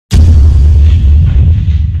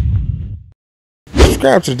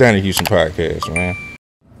Subscribe to the Donnie Houston podcast, man.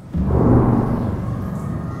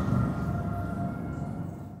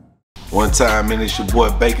 One time, man, it's your boy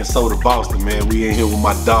Bacon Soda Boston, man. We in here with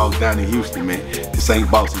my dog Donnie Houston, man. This ain't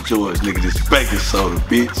Boston George, nigga. This Bacon Soda,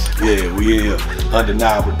 bitch. Yeah, we in here.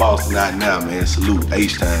 Undeniable Boston out now, man. Salute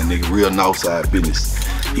H-Time, nigga. Real Nawfside business.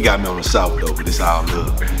 He got me on the South, though, but it's all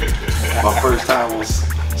love. My first time was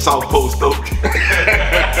South Post, though.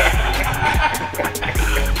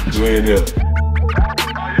 We in here.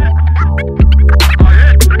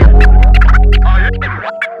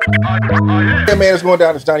 Yeah, man, it's going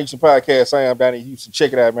down to Donnie Houston podcast. I am Donnie Houston.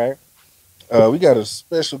 Check it out, man. We got a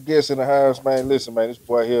special guest in the house, man. Listen, man, this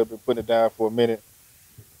boy here been putting it down for a minute.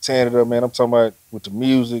 Tearing it up, man. I'm talking about with the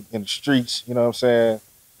music in the streets, you know what I'm saying?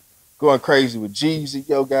 Going crazy with Jeezy.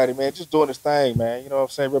 Yo, got it, man. Just doing his thing, man. You know what I'm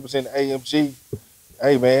saying? Representing AMG.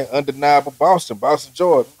 Hey, man, undeniable Boston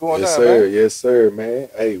George. What's going yes, on, sir. man? Yes, sir, man.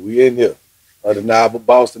 Hey, we in here. Undeniable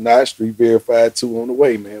Boston, not Street Verified 2 on the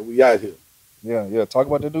way, man. We out here. Yeah. Talk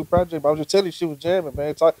about the new project. I was just telling you she was jamming, man.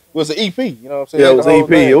 It was an EP, you know what I'm saying? Yeah, it was an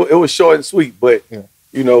EP. It was short and sweet, but,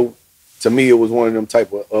 you know, to me, it was one of them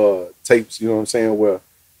type of tapes, you know what I'm saying, where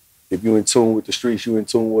if you in tune with the streets, you in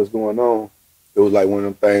tune with what's going on. It was like one of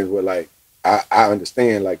them things where, like, I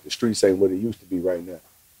understand, like, the streets ain't what it used to be right now.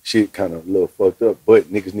 Shit kind of a little fucked up, but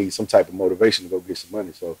niggas need some type of motivation to go get some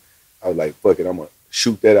money. So I was like, fuck it, I'm going to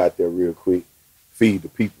shoot that out there real quick, feed the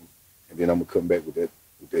people, and then I'm going to come back with that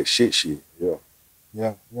shit, yeah.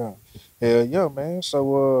 Yeah. Hell yeah, man.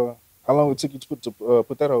 So how long it took you to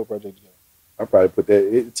put that whole project together? I probably put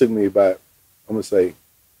that, it took me about, I'm gonna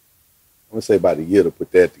say about a year to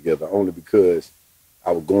put that together, only because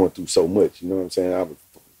I was going through so much, you know what I'm saying? I was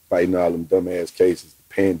fighting all them dumbass cases,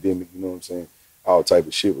 the pandemic, you know what I'm saying? All type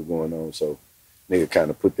of shit was going on, so nigga kind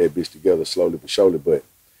of put that bitch together slowly but surely, but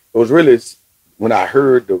it was really, when I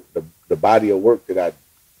heard the body of work that I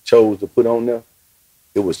chose to put on there,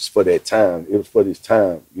 it was for that time. It was for this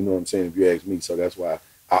time, you know what I'm saying, if you ask me. So that's why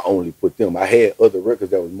I only put them. I had other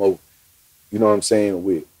records that was more, you know what I'm saying,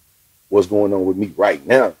 with what's going on with me right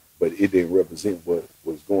now, but it didn't represent what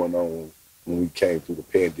was going on when we came through the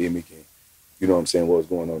pandemic and, you know what I'm saying, what was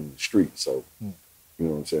going on in the street. So, you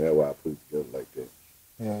know what I'm saying, that's why I put it together like that.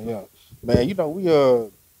 Yeah. Man, you know,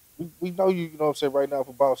 we know you know what I'm saying, right now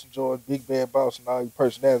for Boston George, Big Bad Boss and all your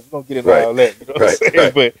personalities. We're going to get into all that, you know what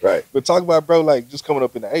I'm saying? But talk about, bro, like, just coming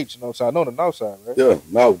up in the H, you know what I'm saying? I know the Nawfside, right? Yeah,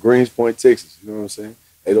 now Greenspoint, Texas, you know what I'm saying?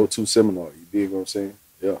 802 Seminar, you dig what I'm saying?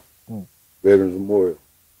 Yeah. Veterans Memorial,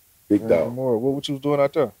 Big Dog. Memorial. What you was doing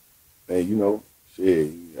out there? Man, you know,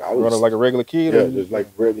 shit, I was... Running like a regular kid? Yeah, just like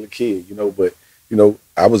a regular kid, you know, but, you know,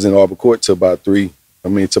 I was in Arbor Court till about third grade,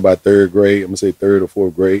 I'm going to say third or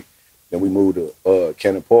fourth grade. Then we moved to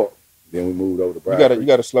Cannon Park. Then we moved over to Briar. You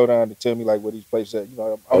got to slow down and tell me like where these places at. You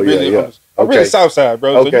know, I'm I'm really Southside,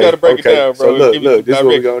 bro. So you got to break it down, bro. So look, this is what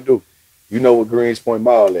we're gonna do. You know what Greenspoint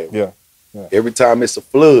Mall at? Yeah. Every time it's a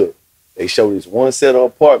flood, they show this one set of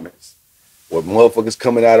apartments where motherfuckers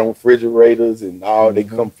coming out on refrigerators and all. They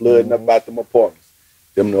come flooding up out them apartments.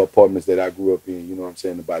 Them the apartments that I grew up in. You know what I'm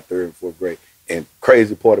saying? About third and fourth grade. And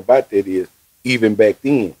crazy part about that is, even back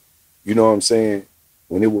then, you know what I'm saying?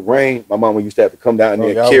 When it would rain, my mama used to have to come down there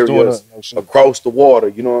and carry us across the water,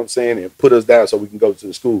 you know what I'm saying, and put us down so we can go to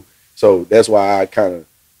the school. So that's why I kind of,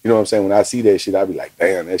 you know what I'm saying, when I see that shit, I be like,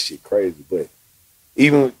 damn, that shit crazy. But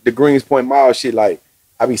even the Greenspoint Mall shit, like,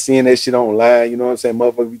 I be seeing that shit online, you know what I'm saying,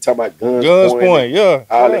 motherfuckers be talking about guns point,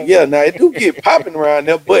 yeah. Now, it do get popping around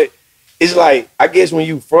there, but it's like, I guess when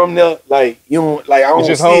you from there, like, you don't, like, I don't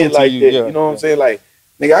see it like that, you know what I'm saying, like,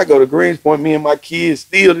 nigga, I go to Greenspoint, me and my kids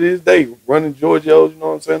still to this day, running Georgios, you know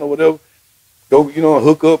what I'm saying, or whatever. Go, you know,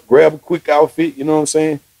 hook up, grab a quick outfit, you know what I'm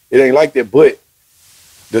saying? It ain't like that, but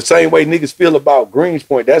the same way niggas feel about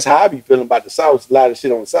Greenspoint, that's how I be feeling about the South, a lot of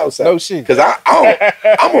shit on the South Side. No shit. Because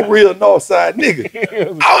I'm a real North Side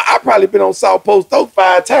nigga. I probably been on South Post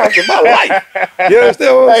 5 times in my life. You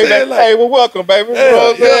understand what I'm saying? Hey, well, welcome, baby. You know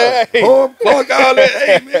what I'm saying? Home, fuck all that.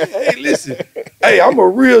 Hey, man, hey, listen. Hey, I'm a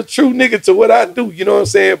real true nigga to what I do, you know what I'm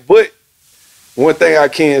saying? But one thing I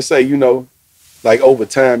can say, you know, like over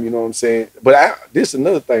time, you know what I'm saying? But this is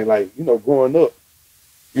another thing, like, you know, growing up,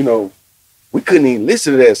 you know, we couldn't even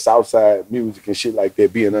listen to that Southside music and shit like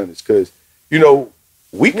that, being honest, because, you know,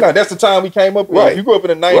 that's the time we came up with. Right. If you grew up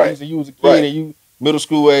in the 90s and you was a kid and you middle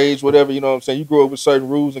school age, whatever, you know what I'm saying, you grew up with certain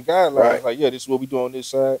rules and guidelines. Like, yeah, this is what we do on this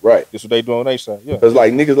side. Right. This is what they do on their side. Yeah. Because,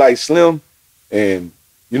 like, niggas like Slim and,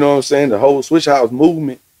 you know what I'm saying, the whole Switch House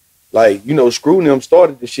movement, like, you know, Screw them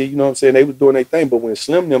started the shit, you know what I'm saying, they was doing their thing, but when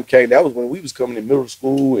Slim them came, that was when we was coming in middle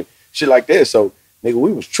school and shit like that, so, nigga,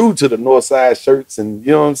 we was true to the North Side shirts and,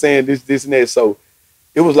 you know what I'm saying, this and that, so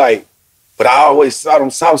it was like, But I always saw them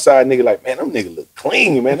Southside nigga like, man, them niggas look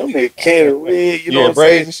clean, man. Them niggas candy red, you know what I'm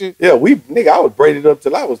saying? And shit? Yeah, I was braided up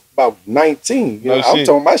till I was about 19. You know, I'm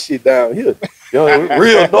talking my shit down here. You know,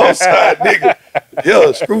 real Northside nigga.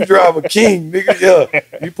 Yeah, screwdriver king, nigga. Yeah,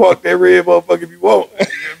 you park that red motherfucker if you want. That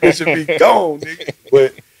bitch should be gone, nigga.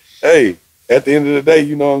 But hey, at the end of the day,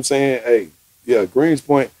 you know what I'm saying? Hey, yeah,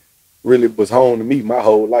 Greenspoint really was home to me my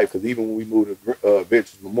whole life. Because even when we moved to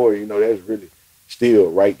Veterans Memorial, you know, that's really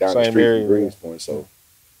still right down the street from Greenspoint. So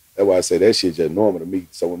that's why I say that shit just normal to me.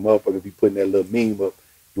 So when motherfuckers be putting that little meme up,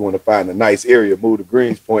 you want to find a nice area, move to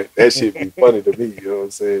Greenspoint, that shit be funny to me. You know what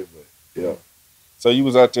I'm saying? But yeah. So you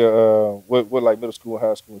was out there, what like middle school,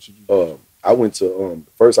 high school? Should you I went to,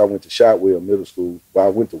 first I went to Shotwell Middle School. Well, I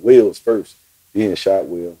went to Wells first, then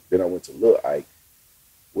Shotwell. Then I went to Little Ike,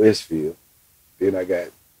 Westfield. Then I got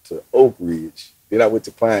to Oak Ridge. Then I went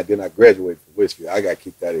to Klein. Then I graduated from Westfield. I got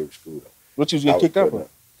kicked out of every school, though. What you was getting kicked out for?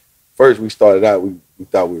 First, we started out, we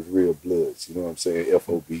thought we was real bloods. You know what I'm saying?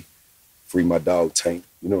 FOB, free my dog Tank.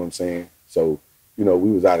 You know what I'm saying? So, you know, we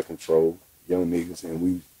was out of control, young niggas, and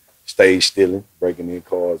we stayed stealing, breaking in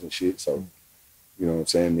cars and shit. So, you know what I'm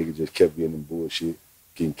saying? Niggas just kept getting them bullshit,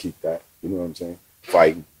 getting kicked out. You know what I'm saying?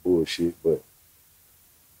 Fighting, bullshit. But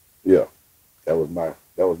yeah, that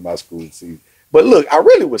was my school season. But look, I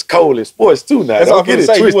really was cold in sports too now. That's all I'm gonna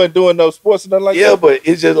say. You wasn't doing no sports or nothing like that? Yeah, but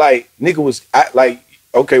it's just like, nigga was,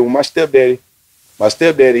 okay, when my stepdaddy,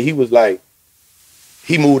 he was like,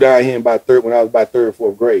 he moved out here when I was about third or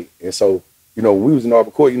fourth grade. And so, you know, when we was in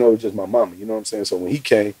Arbor Court, you know, it was just my mama, you know what I'm saying? So when he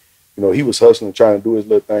came, you know, he was hustling, trying to do his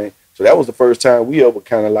little thing. So that was the first time we ever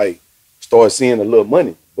kind of like started seeing a little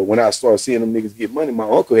money. But when I started seeing them niggas get money, my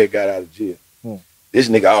uncle had got out of jail. This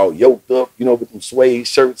nigga all yoked up, you know, with them suede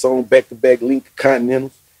shirts on, back-to-back Lincoln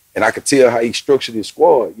Continentals. And I could tell how he structured his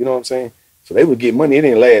squad, you know what I'm saying? So they would get money. It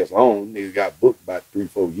didn't last long. Nigga got booked about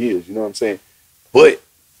 3-4 years, you know what I'm saying? But,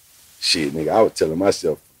 shit, nigga, I was telling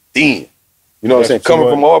myself, then, you know what I'm saying? Coming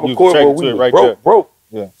from Arbor Court where we was broke.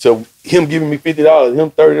 Yeah. So him giving me $50, him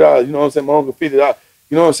 $30, you know what I'm saying? My uncle $50, you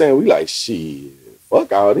know what I'm saying? We like, shit, fuck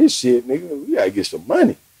all this shit, nigga. We gotta get some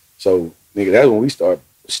money. So, nigga, that's when we start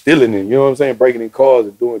stealing and, you know what I'm saying, breaking in cars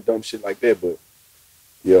and doing dumb shit like that. But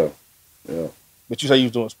yeah. But you say you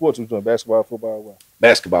was doing sports, you was doing basketball, football, what?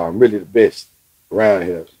 Basketball, I'm really the best around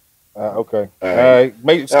here. Okay. All right.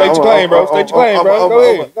 State your claim, bro. State your claim, bro.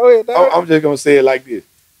 Go ahead, dog. I'm just gonna say it like this.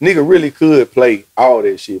 Nigga really could play all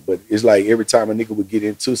that shit, but it's like every time a nigga would get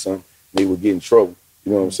into something, nigga would get in trouble.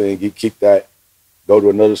 You know what I'm saying? Get kicked out, go to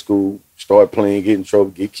another school, start playing, get in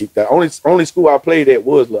trouble, get kicked out. Only school I played at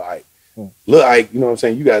was Lil Ike. Lil Ike, you know what I'm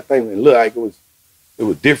saying? You gotta think, Lil Ike it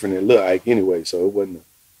was different than Lil Ike anyway, so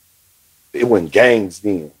it wasn't gangs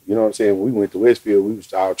then. You know what I'm saying? When we went to Westfield, we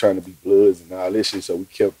was all trying to be bloods and all this shit, so we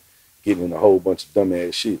kept getting in a whole bunch of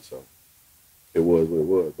dumbass shit. So it was what it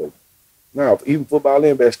was. But now, even football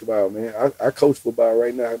and basketball, man. I coach football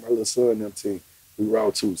right now. My little son and them team. We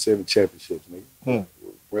round 7 championships, nigga.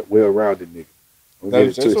 Well-rounded nigga.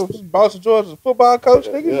 Boston Georgia's a football coach,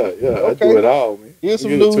 nigga? Yeah. Okay. I do it all, man. Here's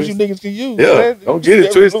some news you niggas can use, yeah, man. Don't get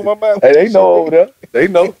it twisted. Hey, they know over there. They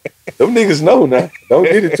know. Them niggas know now. Don't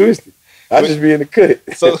get it twisted. I just be in the cut.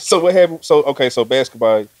 So what happened? So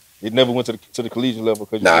basketball, it never went to the collegiate level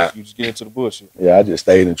because you just get into the bullshit. Yeah, I just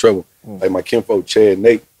stayed in trouble. Like my kinfolk, Chad and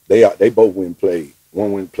Nate, they both went and played.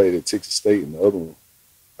 One went and played at Texas State and the other one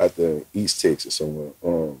at the East Texas somewhere.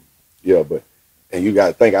 And you got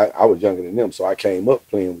to think, I was younger than them, so I came up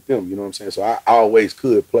playing with them, you know what I'm saying? So I always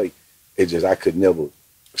could play. It just, I could never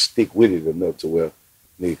stick with it enough to where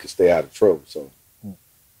nigga could stay out of trouble. So,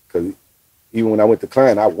 because even when I went to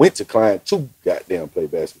Klein to goddamn play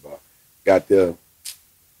basketball. Got there,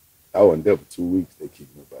 I wasn't there for 2 weeks. They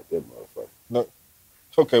kicked me about that motherfucker. No.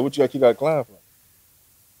 Okay, what you got kicked out of Klein for?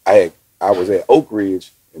 I was at Oak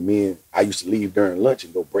Ridge, and I used to leave during lunch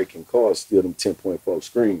and go break in cars, steal them 10.4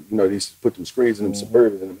 screens. You know, they used to put them screens in them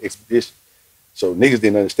Suburbans and them Expeditions. So niggas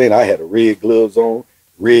didn't understand. I had a red gloves on,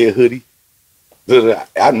 red hoodie.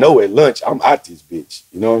 I know at lunch, I'm out this bitch.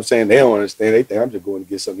 You know what I'm saying? They don't understand. They think I'm just going to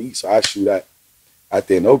get something to eat. So I shoot out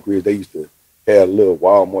there in Oak Ridge. They used to have a little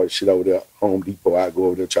Walmart shit over there, Home Depot. I go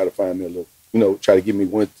over there, try to find me a little, you know, try to give me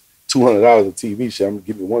 $200 of TV shit. I'm going to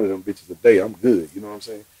give me one of them bitches a day. I'm good. You know what I'm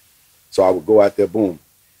saying? So I would go out there, boom.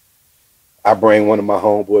 I bring one of my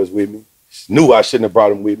homeboys with me. Knew I shouldn't have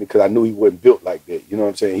brought him with me because I knew he wasn't built like that. You know what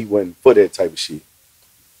I'm saying? He wasn't for that type of shit.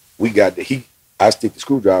 I stick the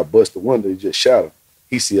screwdriver, bust the window, he just shot him.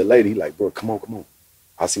 He see a lady, he like, bro, come on.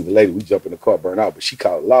 I see the lady, we jump in the car, burn out, but she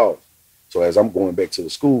called laws. So as I'm going back to the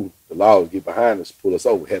school, the laws get behind us, pull us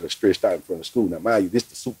over, had us stretched out in front of the school. Now, mind you, this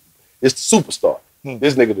the superstar.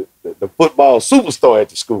 This nigga, the football superstar at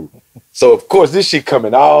the school. So of course this shit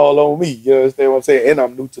coming all on me. You understand what I'm saying? And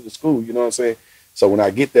I'm new to the school. You know what I'm saying? So when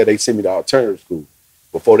I get there, they send me to alternative school.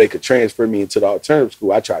 Before they could transfer me into the alternative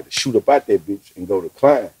school, I tried to shoot up out that bitch and go to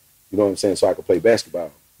Klein. You know what I'm saying? So I could play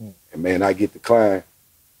basketball. And man, I get to Klein.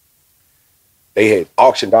 They had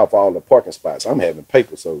auctioned off all the parking spots. I'm having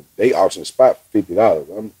paper, so they auctioned a spot for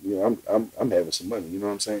 $50. I'm having some money. You know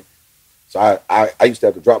what I'm saying? So I used to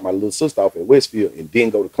have to drop my little sister off at Westfield and then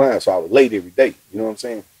go to Klein. So I was late every day. You know what I'm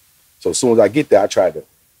saying? So as soon as I get there, I tried to.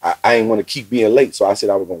 I ain't want to keep being late, so I said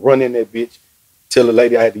I was gonna run in that bitch, tell the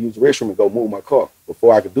lady I had to use the restroom and go move my car.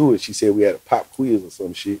 Before I could do it, she said we had a pop quiz or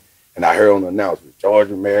some shit, and I heard on the announcement,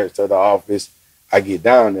 Georgia marriage to the office. I get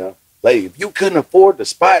down there, lady, if you couldn't afford the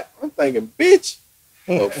spot, I'm thinking, bitch,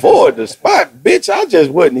 afford the spot, bitch, I just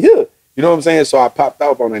wasn't here. You know what I'm saying? So I popped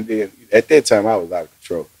off on it, and then at that time I was out of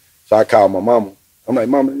control. So I called my mama. I'm like,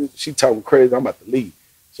 mama, she talking crazy, I'm about to leave.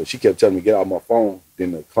 So she kept telling me, get off my phone.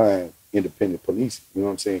 Then the Klein independent police, you know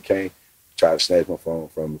what I'm saying, came, tried to snatch my phone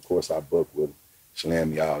from me. Of course, I bucked with them,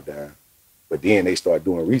 slammed me all down. But then they started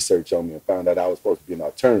doing research on me and found out I was supposed to be in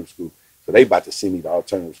alternative school. So they about to send me to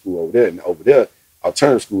alternative school over there. And over there,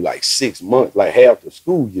 alternative school, like 6 months, like half the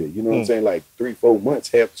school year. You know what I'm saying? Like 3-4 months,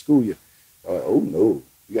 half the school year. I'm like, oh, no,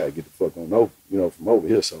 you got to get the fuck on over, you know, from over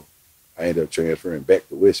here. So I ended up transferring back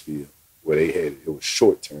to Westfield where they had it. It was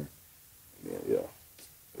short term. Yeah.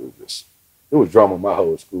 It was drama my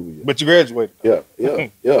whole school year. But you graduated. Yeah.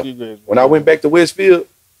 You graduated. When I went back to Westfield,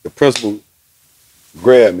 the principal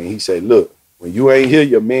grabbed me. He said, look, when you ain't here,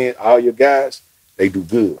 your man, all your guys, they do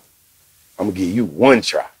good. I'm going to give you one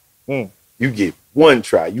try. You get one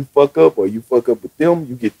try. You fuck up or you fuck up with them,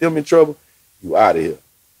 you get them in trouble, you out of here.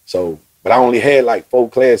 So, but I only had like 4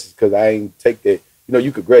 classes because I ain't take that. You know,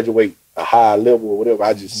 you could graduate a high level or whatever.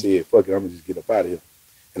 I just said, fuck it, I'm going to just get up out of here.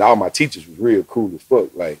 And all my teachers was real cool as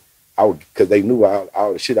fuck. Like, because they knew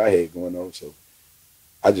all the shit I had going on. So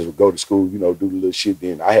I just would go to school, you know, do the little shit.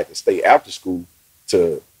 Then I had to stay after school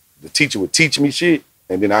to, the teacher would teach me shit,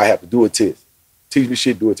 and then I have to do a test. Teach me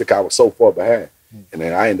shit, do it, because I was so far behind. And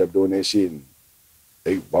then I ended up doing that shit, and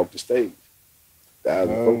they walked the stage.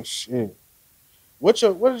 Oh, shit. What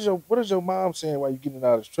is your mom saying while you getting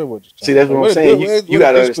out of this trouble? See, that's what I'm saying. You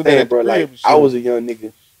got to understand, bro. Like, I was a young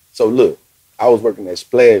nigga. So look, I was working at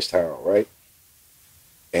Splash Town, right?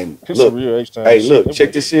 And look, hey, look,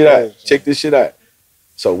 check this shit out. Check this shit out.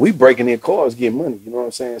 So we breaking in cars, getting money. You know what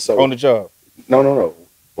I'm saying? So on the job. No.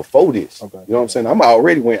 Before this, okay. You know what I'm saying? I'm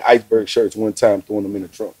already wearing iceberg shirts one time, throwing them in the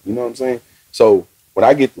trunk. You know what I'm saying? So when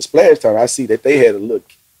I get to Splash Town, I see that they had a little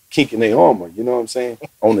kink in their armor. You know what I'm saying?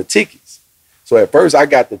 On the tickets. So at first I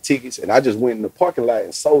got the tickets, and I just went in the parking lot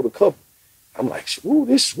and sold a couple. I'm like, ooh,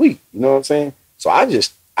 this sweet. You know what I'm saying? So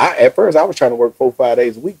at first I was trying to work 4-5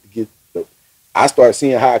 days a week to get. I started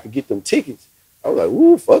seeing how I could get them tickets. I was like,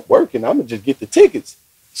 ooh, fuck working. I'm gonna just get the tickets.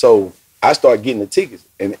 So I started getting the tickets,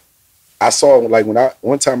 and I saw, like,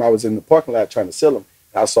 one time I was in the parking lot trying to sell them,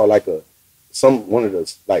 and I saw like one of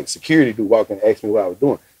the like security dude walk in and ask me what I was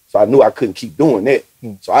doing. So I knew I couldn't keep doing that.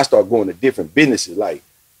 So I started going to different businesses like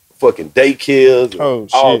fucking daycares and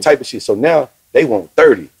all type of shit. So now they want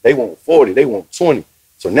 30, they want 40, they want 20.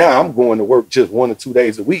 So now I'm going to work just 1 or 2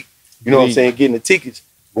 days a week. You know what I'm saying? Getting the tickets,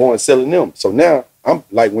 going selling them. So now I'm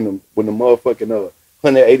like when the motherfucking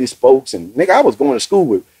 180 spokes, and nigga, I was going to school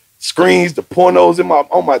with screens, the pornos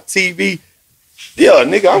on my TV. Yeah,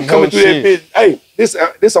 nigga, I'm coming through that bitch. Hey,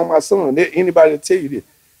 this on my son. Anybody tell you this?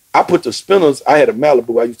 I put the spinners. I had a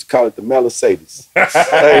Malibu. I used to call it the Malisadis.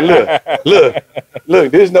 Hey,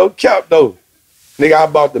 look. There's no cap though. Nigga, I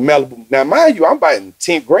bought the Malibu. Now, mind you, I'm buying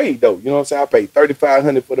 10th grade though. You know what I'm saying? I paid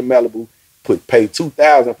 $3,500 for the Malibu. Paid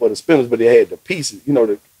 $2,000 for the spinners, but they had the pieces. You know,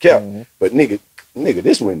 the cap. But nigga,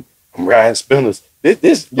 this one I'm riding spinners.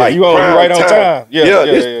 This like you prime right on time.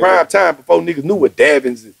 This prime time before niggas knew what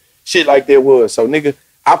Davins and shit like that was. So nigga,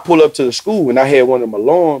 I pull up to the school and I had one of them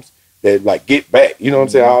alarms that like get back. You know what I'm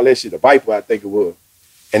saying? All that shit. The Viper, I think it was.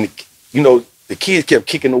 And you know, the kids kept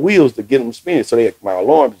kicking the wheels to get them spinning. So my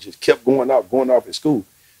alarm just kept going off at school.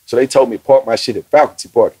 So they told me to park my shit at Faculty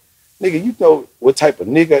Park. Nigga, you know what type of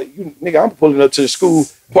nigga, I'm pulling up to the school,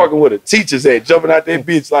 parking where the teachers at, jumping out that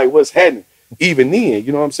bitch like what's happening. Even then,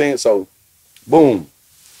 you know what I'm saying? So, boom,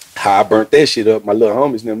 how I burnt that shit up. My little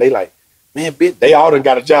homies and them, they like, man, bitch, they all done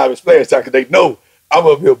got a job at Splash Town because they know I'm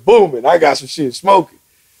up here booming. I got some shit smoking.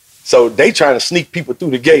 So they trying to sneak people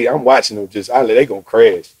through the gate. I'm watching them they gonna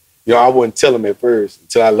crash. You know, I wouldn't tell them at first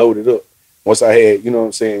until I loaded up. Once I had, you know what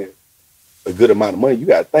I'm saying, a good amount of money, you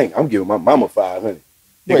gotta think, I'm giving my mama $500.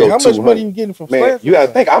 Wait, how much money you getting from Splash? Man, you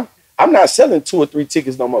gotta think, I'm not selling 2 or 3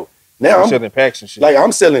 tickets no more. Now I'm selling packs and shit. Like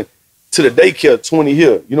I'm selling to the daycare 20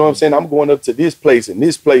 here. You know what I'm saying? I'm going up to this place and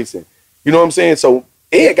You know what I'm saying? So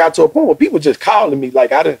it got to a point where people just calling me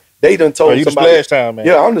like they done told you somebody. the Splash Town man.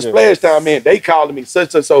 Yeah, I'm the Splash Town man. They calling me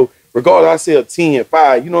such. So regardless, I sell 10,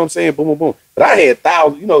 5, you know what I'm saying? Boom, boom, boom. But I had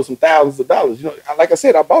thousands, some thousands of dollars. Like I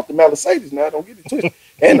said, I bought the Mercedes now, don't get it twisted.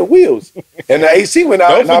 And the wheels. And the AC went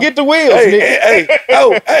out. Don't forget the wheels, nigga.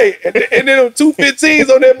 And then them 215s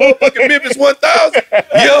on that motherfucking Memphis 1000.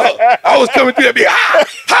 Yeah, I was coming through that big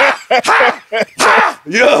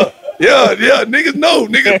yeah, niggas know,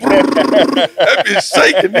 nigga. That bitch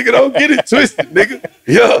shaking, nigga. Don't get it twisted, nigga.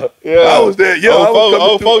 Yeah. I was there. Yeah, I was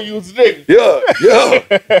coming through. You was a nigga.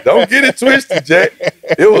 Yeah. Don't get it twisted, Jack.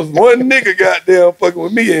 It was one nigga goddamn fucking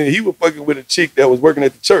with me, and he was fucking with a chick that was working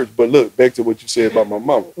at the church. But look, back to what you said about my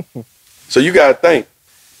mama. So you gotta think,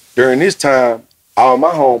 during this time, all my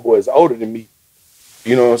homeboys older than me.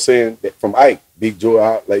 You know what I'm saying? From Ike, Big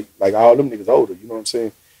Joe, like all them niggas older. You know what I'm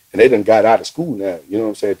saying? And they done got out of school now, you know what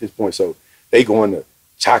I'm saying, at this point. So they going to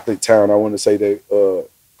Chocolate Town, I want to say that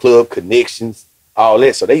Club Connections, all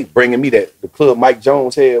that. So they bringing me the club Mike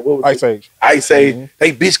Jones had. What was it? Ice Age. Mm-hmm.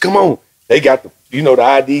 Hey, bitch, come on. They got the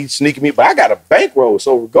ID sneaking me, but I got a bankroll.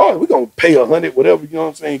 So regardless, we're going to pay $100, whatever, you know what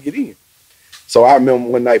I'm saying, get in. So I remember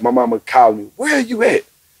one night, my mama called me, where are you at?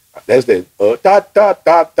 That's that,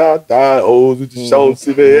 hoes with the shoulders.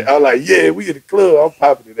 I'm like, yeah, we at the club. I'm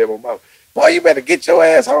popping it at my mama. Boy, you better get your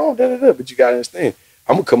ass home, But you gotta understand,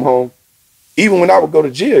 I'm gonna come home. Even when I would go to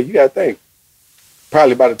jail, you gotta think.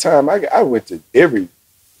 Probably by the time I went to every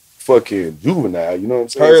fucking juvenile, you know what I'm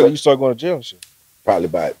saying? How early you start going to jail and shit? Probably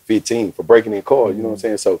by 15 for breaking in cars, you know what I'm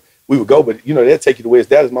saying? So we would go, but they'll take you to West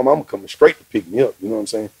Dallas. My mama coming straight to pick me up, you know what I'm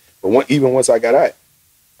saying? But even once I got out,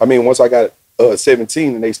 once I got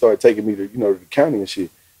 17 and they started taking me to, to the county and shit,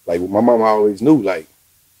 like my mama always knew, like,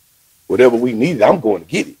 whatever we needed, I'm going to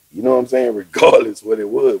get it. You know what I'm saying? Regardless what it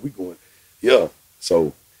was, we going, yeah.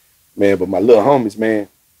 So, man, but my little homies, man,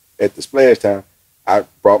 at the Splash Town, I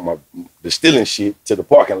brought the stealing shit to the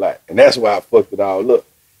parking lot. And that's why I fucked it all up.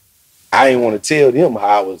 I didn't want to tell them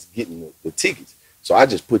how I was getting the tickets. So I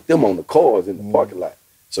just put them on the cars in the parking lot.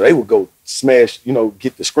 So they would go smash,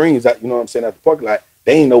 get the screens out, out the parking lot.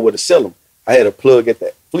 They didn't know where to sell them. I had a plug at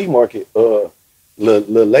that flea market, little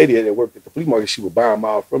lady that worked at the flea market, she would buy them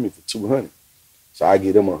all from me for $200. So I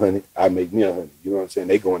get them $100, I make me $100. You know what I'm saying?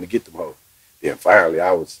 They going to get them hoes. Then finally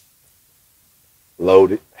I was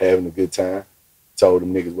loaded, having a good time. Told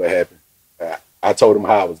them niggas what happened. I told them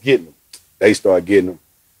how I was getting them. They started getting them.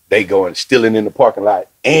 They going stealing in the parking lot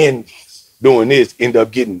and doing this. End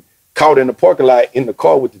up getting caught in the parking lot in the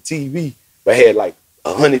car with the TV, but had like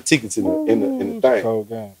 100 tickets in the thing. Oh,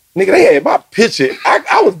 God. Nigga, they had my picture.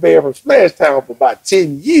 I was banned from Splash Town for about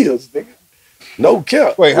 10 years, nigga. No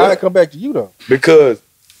cap. Wait, how'd it come back to you, though? Because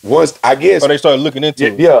once, I guess... Oh, they started looking into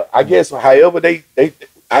it. Yeah, I guess, however,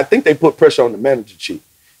 I think they put pressure on the manager chick.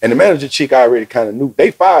 And the manager chick I already kind of knew. They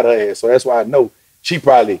fired her ass, so that's why I know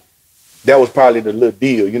that was probably the little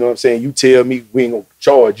deal. You know what I'm saying? You tell me we ain't going to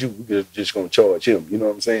charge you, we're just going to charge him. You know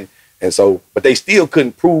what I'm saying? And so, but they still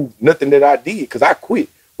couldn't prove nothing that I did because I quit.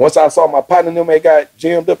 Once I saw my partner and them, they got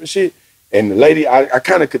jammed up and shit. And the lady, I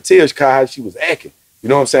kind of could tell how she was acting. You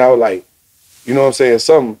know what I'm saying? I was like, you know what I'm saying?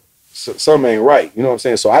 Something ain't right. You know what I'm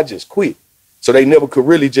saying? So I just quit. So they never could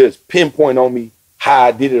really just pinpoint on me how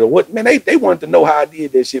I did it or what. Man, they wanted to know how I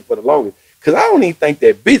did that shit for the longest. Because I don't even think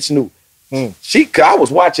that bitch knew. I was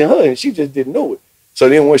watching her and she just didn't know it. So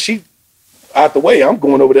then when she out the way, I'm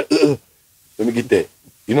going over there, let me get that.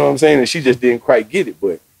 You know what I'm saying? And she just didn't quite get it.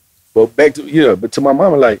 But back to, but to my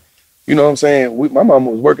mama, like, you know what I'm saying? My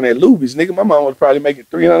mama was working at Luby's, nigga. My mama was probably making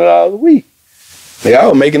 $300 a week. Nigga, I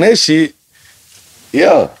was making that shit,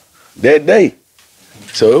 that day.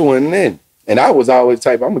 So it wasn't then. And I was always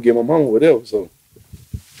type, I'm gonna give my mama whatever, so.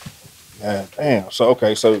 Man, damn. So,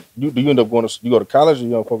 okay, so do you end up going to college or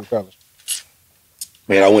you don't fuck with college?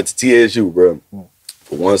 Man, I went to TSU, bro,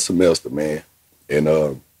 for one semester, man. And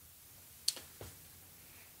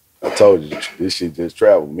I told you, this shit just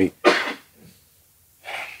traveled me.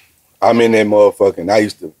 I'm in that motherfucking, I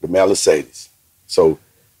used to, the Mercedes. So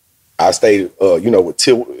I stayed, with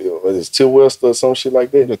Till West or some shit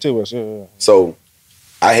like that? Yeah, Till West, yeah. So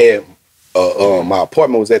I had, my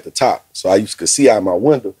apartment was at the top. So I could see out my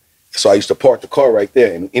window. So I used to park the car right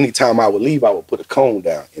there. And anytime I would leave, I would put a cone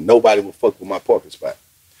down and nobody would fuck with my parking spot.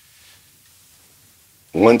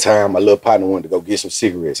 One time, my little partner wanted to go get some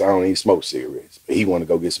cigarettes. I don't even smoke cigarettes, but he wanted to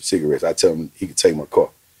go get some cigarettes. I tell him he could take my car.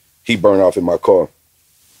 He burned off in my car.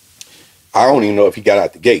 I don't even know if he got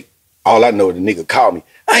out the gate. All I know is the nigga called me,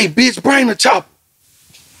 hey, bitch, bring the chopper.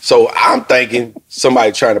 So I'm thinking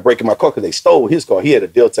somebody trying to break in my car because they stole his car. He had a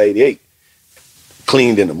Delta 88,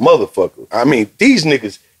 cleaned in the motherfucker. I mean, these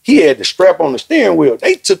niggas he had the strap on the steering wheel.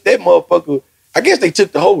 They took that motherfucker, I guess they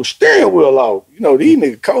took the whole steering wheel off. You know, these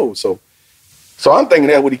niggas cold. So I'm thinking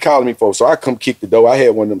that's what he calling me for. So I come kick the door. I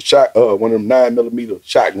had one of them 9mm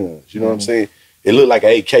shotguns. You know what I'm saying? It looked like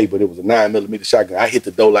an AK, but it was a 9mm shotgun. I hit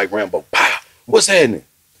the door like Rambo. Pow! What's happening?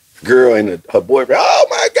 Girl and her boyfriend, oh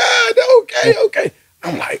my God, okay.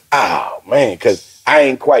 I'm like, oh man, because I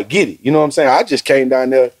ain't quite get it. You know what I'm saying? I just came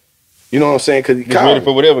down there, you know what I'm saying? Because he called ready me.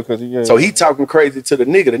 for whatever. Cause he, So he talking crazy to the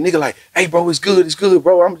nigga. The nigga like, hey bro, it's good,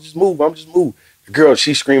 bro. I'm just move. The girl,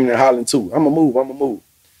 she screaming and hollering too. I'ma move.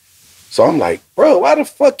 So I'm like, bro, why the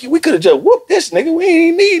fuck we could have just whooped this nigga. We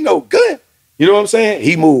ain't need no gun. You know what I'm saying?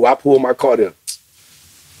 He moved. I pulled my car there.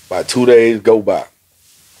 About 2 days go by.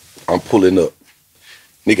 I'm pulling up.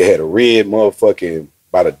 Nigga had a red motherfucking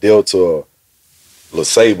by the Delta or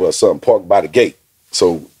LeSabre or something parked by the gate.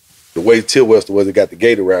 So the way Tilwester was, it got the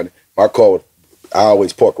gate around it. My car, I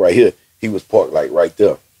always park right here. He was parked like right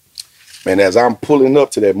there. Man, as I'm pulling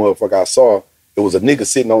up to that motherfucker, I saw it was a nigga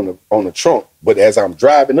sitting on the trunk. But as I'm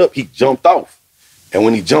driving up, he jumped off. And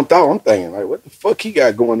when he jumped off, I'm thinking, like, what the fuck he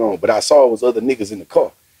got going on? But I saw it was other niggas in the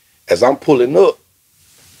car. As I'm pulling up,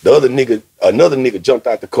 another nigga jumped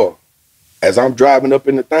out the car. As I'm driving up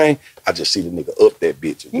in the thing, I just see the nigga up that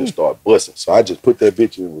bitch and just start busting. So I just put that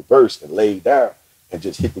bitch in reverse and laid down and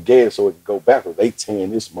just hit the gas so it could go backwards. They tearing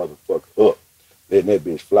this motherfucker up, letting that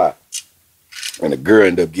bitch fly. And the girl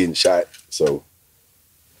ended up getting shot. So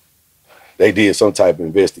they did some type of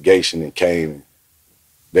investigation and came.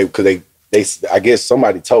 They I guess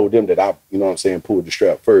somebody told them that I, you know what I'm saying, pulled the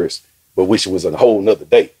strap first, but which was a whole nother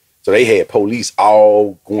day. So they had police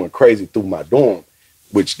all going crazy through my dorm,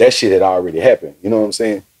 which that shit had already happened. You know what I'm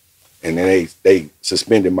saying? And then they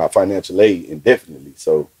suspended my financial aid indefinitely.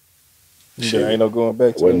 So shit, ain't no going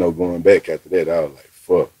back. There wasn't no going back after that. I was like,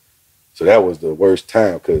 fuck. So that was the worst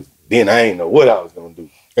time because then I ain't know what I was gonna do.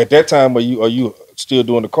 At that time, are you still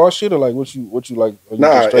doing the car shit or like what you like?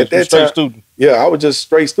 Nah, at that time, student. Yeah, I was just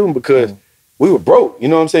straight student because we were broke. You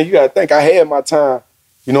know what I'm saying? You gotta think I had my time.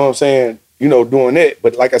 You know what I'm saying? You know, doing that.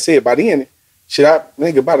 But like I said, by the end,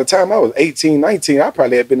 by the time I was 18, 19, I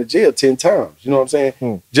probably had been to jail 10 times. You know what I'm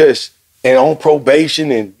saying? Just and on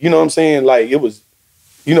probation and you know what I'm saying? Like it was,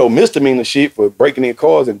 you know, misdemeanor shit for breaking in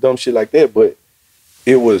cars and dumb shit like that. But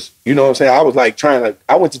it was, you know what I'm saying? I was like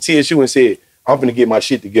I went to TSU and said, I'm gonna get my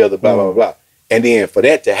shit together, blah, blah, blah. And then for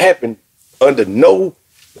that to happen I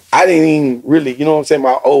didn't even really, you know what I'm saying?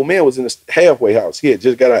 My old man was in the halfway house. He had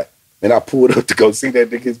just got out. And I pulled up to go see that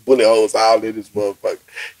nigga's bullet holes all in this motherfucker.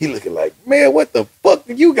 He looking like, man, what the fuck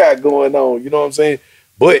do you got going on? You know what I'm saying?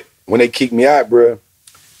 But when they kicked me out, bro,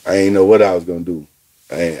 I ain't know what I was gonna do.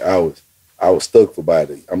 I was stuck for about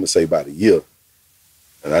a year.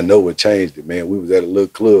 And I know what changed it, man. We was at a little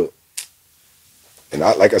club. And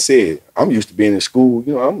like I said, I'm used to being in school.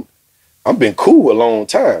 You know, I'm been cool a long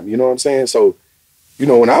time. You know what I'm saying? So, you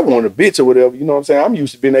know, when I want a bitch or whatever, you know what I'm saying? I'm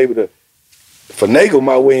used to being able to finagle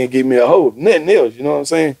my way and give me a hoe. Nothing else, you know what I'm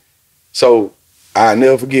saying? So I'll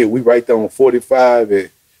never forget, we right there on 45 and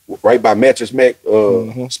right by Mattress Mac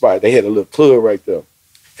spot. They had a little club right there.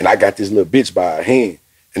 And I got this little bitch by her hand.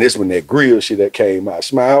 And this when that grill shit that came out.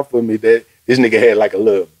 Smile for me that this nigga had like a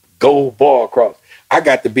little gold bar across. I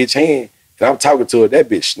got the bitch hand and I'm talking to her. That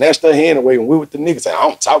bitch snatched her hand away and we with the niggas. I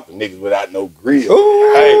don't talk to niggas without no grill.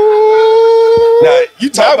 Hey, now you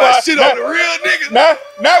talk about shit on the real niggas.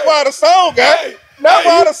 Not while the song, guy. Not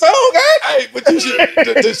while the song, guy. Hey, but you should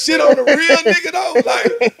the shit on the real nigga though.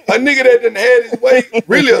 Like a nigga that done had his way,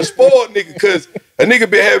 really a spoiled nigga, cause a nigga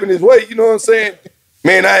been having his way, you know what I'm saying?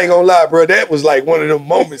 Man, I ain't gonna lie, bro. That was like one of them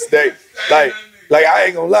moments that, like I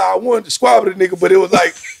ain't gonna lie. I wanted to squabble the nigga, but it was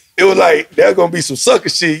like there's gonna be some sucker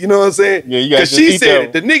shit. You know what I'm saying? Yeah, you got. Cause she said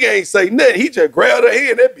it. The nigga ain't say nothing. He just grabbed her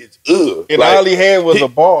hand. That bitch, and like, all he had was a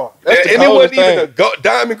bar. That's and it wasn't even a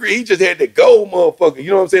diamond green. He just had the gold motherfucker. You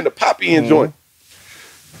know what I'm saying? The poppy end joint.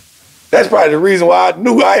 That's probably the reason why I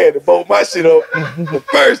knew I had to bolt my shit up the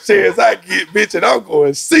first chance I get, bitch, and I'm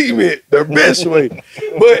going cement the best way.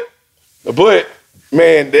 But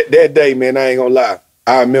man, that day, man, I ain't gonna lie.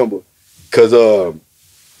 I remember, cause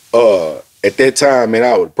at that time, man,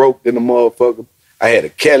 I was broke than a motherfucker. I had a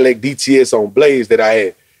Cadillac DTS on Blaze that I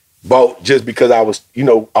had bought just because I was, you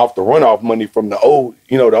know, off the runoff money from the old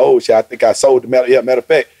shit. I think I sold the matter of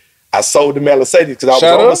fact, I sold the Mercedes because I was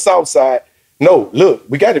on the south side. No, look,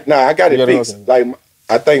 we got it. Nah, I got it fixed. Like,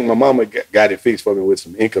 I think my mama got it fixed for me with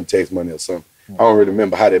some income tax money or something. I don't really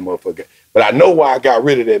remember how that motherfucker got. But I know why I got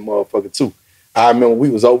rid of that motherfucker too. I remember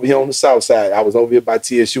we was over here on the south side. I was over here by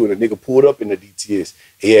TSU and a nigga pulled up in the DTS.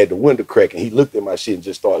 He had the window crack and he looked at my shit and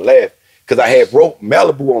just started laughing. because I had wrote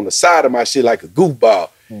Malibu on the side of my shit like a goofball.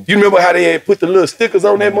 You remember how they had put the little stickers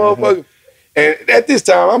on that motherfucker? And at this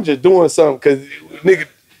time, I'm just doing something because nigga,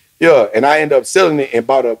 yeah. And I ended up selling it and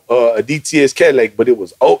bought a DTS Cadillac, but it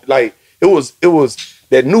was like it was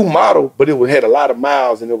that new model, but it had a lot of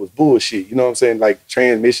miles and it was bullshit. You know what I'm saying? Like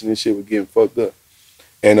transmission and shit was getting fucked up.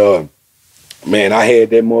 And man, I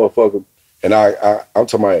had that motherfucker, and I'm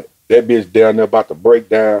talking about that bitch down there about to break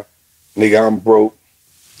down. Nigga, I'm broke.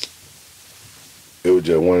 It was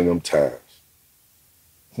just one of them times.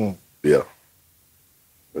 Yeah.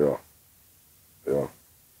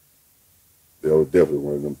 It was definitely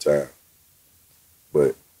one of them times.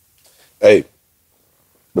 But, hey,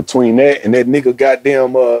 between that and that nigga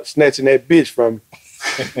goddamn snatching that bitch from me,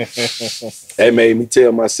 that made me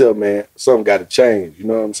tell myself, man, something got to change. You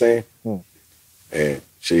know what I'm saying? And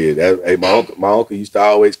shit, hey, my uncle used to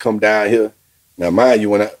always come down here. Now, mind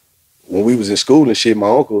you, when we was in school and shit, my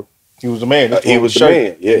uncle, he was the man. He was the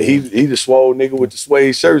man. Yeah, he the swole nigga with the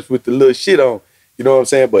suede shirts with the little shit on. You know what I'm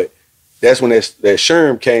saying? But that's when that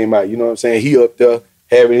Sherm came out. You know what I'm saying? He up there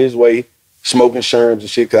having his way, smoking Sherms and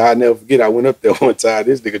shit. Cause I never forget, I went up there one time.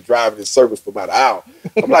 This nigga driving in circles for about an hour.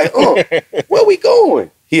 I'm like, where we going?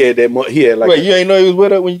 He had that. He had like. Wait, you ain't know he was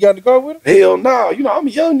with her when you got in the car with him? Hell no. You know, I'm a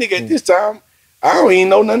young nigga at this time. I don't even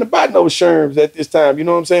know nothing about no Sherms at this time. You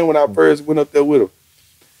know what I'm saying? When I first went up there with him,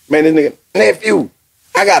 man, this nigga, nephew,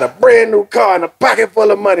 I got a brand new car and a pocket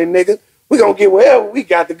full of money, nigga. We gonna get wherever we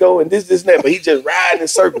got to go and this, and that. But he just riding in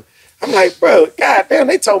circles. I'm like, bro, goddamn,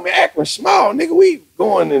 they told me Akron small, nigga. We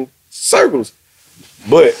going in circles.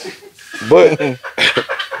 But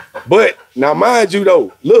now mind you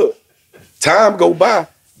though, look, time go by.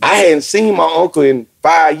 I hadn't seen my uncle in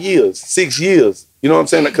 5 years, 6 years. You know what I'm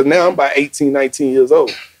saying? Because now I'm about 18, 19 years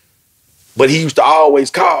old. But he used to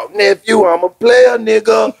always call, nephew, I'm a player,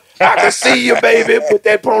 nigga. I can see you, baby. Put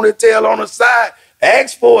that ponytail on the side.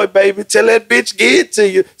 Ask for it, baby. Tell that bitch get it to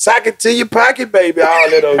you. Sock it to your pocket, baby. All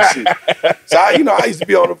that old shit. So, I used to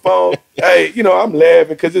be on the phone. Hey, I'm laughing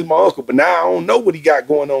because it's my uncle. But now I don't know what he got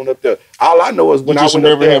going on up there. All I know is when I went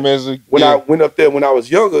up there, I went up there when I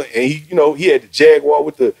was younger, and he had the Jaguar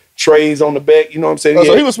with the trays on the back. You know what I'm saying? Oh,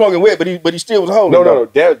 so he was smoking wet, but he still was holding. No.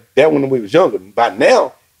 That when we was younger. By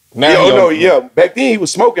now. Back then he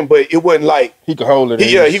was smoking, but it wasn't like he could hold it.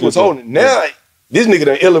 He was holding it. Now this nigga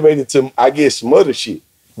done elevated to, I guess, some other shit.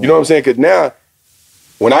 You know what I'm saying? Because now,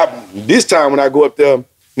 when I go up there,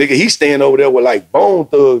 nigga, he staying over there with like Bone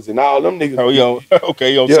Thugs and all them niggas. Oh, yo,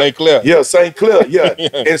 okay, yo, St. Clair. Yeah, St. Clair, yeah.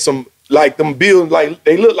 And some, like, them buildings, like,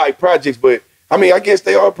 they look like projects, but, I mean, I guess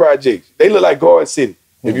they are projects. They look like Garden City,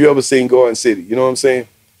 if you ever seen Garden City. You know what I'm saying?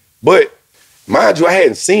 But, mind you, I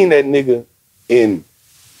hadn't seen that nigga in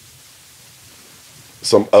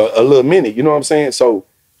a little minute, you know what I'm saying? So,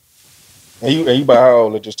 and you about how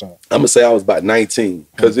old at this time? I'm gonna say I was about 19,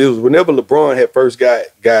 because it was whenever LeBron had first got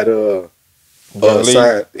signed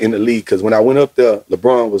in the league. Because when I went up there,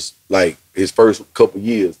 LeBron was like his first couple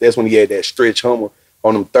years. That's when he had that stretch Hummer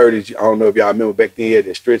on them 30s. I don't know if y'all remember back then. He had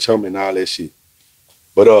that stretch Hummer and all that shit.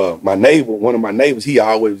 But one of my neighbors, he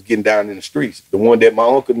always was getting down in the streets. The one that my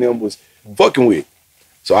uncle and them was fucking with.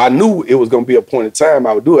 So I knew it was gonna be a point in time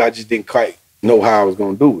I would do it. I just didn't quite know how I was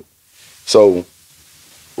gonna do it. So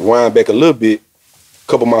wind back a little bit, a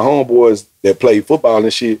couple of my homeboys that played football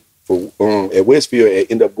and shit at Westfield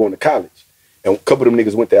ended up going to college. And a couple of them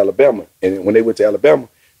niggas went to Alabama. And when they went to Alabama,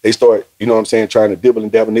 they started, you know what I'm saying, trying to dibble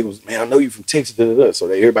and dabble. Niggas was, man, I know you from Texas, da-da-da. So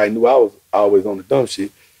everybody knew I was always on the dumb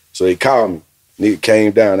shit. So they called me. Nigga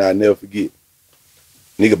came down, I'll never forget.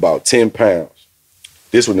 Nigga bought 10 pounds.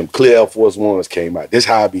 This when them clear Air Force Ones came out. This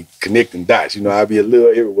how I be connecting dots. I be a little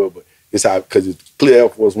everywhere, but this how, because it's clear Air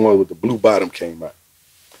Force Ones with the blue bottom came out.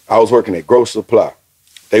 I was working at Gross Supply.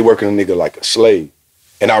 They working a nigga like a slave.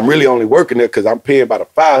 And I'm really only working there because I'm paying about a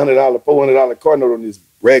 $500, $400 car note on this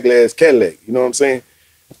regular ass Cadillac. You know what I'm saying?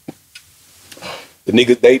 The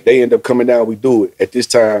niggas, they end up coming down, we do it. At this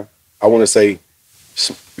time, I want to say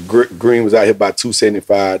Green was out here by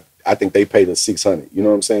 $275. I think they paid us $600. You know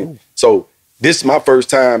what I'm saying? So this is my first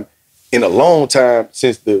time in a long time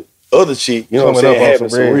since the other shit, you know what I'm saying, having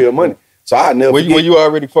some real money. So I never. Were you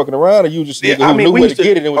already fucking around, or you just nigga who knew where to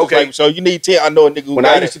get it? And was just like, so you need 10. I know a nigga who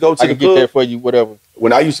got it. I can get that for you, whatever.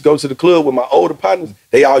 When I used to go to the club with my older partners,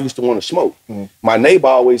 they all used to want to smoke. My neighbor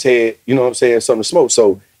always had, you know what I'm saying, something to smoke.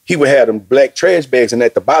 So he would have them black trash bags, and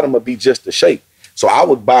at the bottom would be just a shake. So I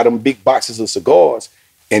would buy them big boxes of cigars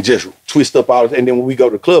and just twist up all. And then when we go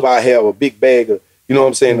to the club, I have a big bag of, you know what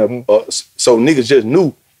I'm saying. So niggas just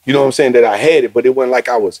knew, you know what I'm saying, that I had it, but it wasn't like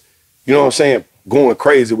I was, you know what I'm saying, going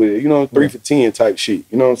crazy with it, you know, 3 for 10 type shit,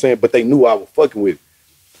 you know what I'm saying? But they knew I was fucking with it.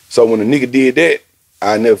 So when a nigga did that,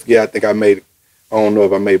 I never forget. I think I made, I don't know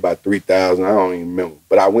if I made about 3,000. I don't even remember.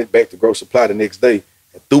 But I went back to Grow Supply the next day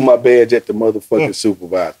and threw my badge at the motherfucking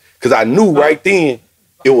supervisor. Because I knew right then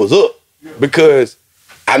it was up. Because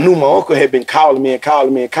I knew my uncle had been calling me,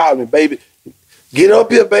 baby, get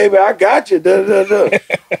up here, baby, I got you, da, da, da.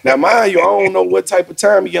 Now, mind you, I don't know what type of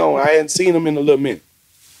time he on. I hadn't seen him in a little minute.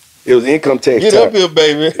 It was income tax Get time. up here,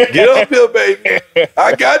 baby. Get up here, baby.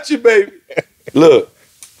 I got you, baby. Look,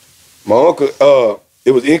 my uncle,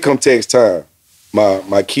 it was income tax time.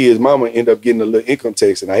 My kid's mama ended up getting a little income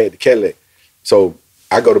tax, and I had the Cadillac. So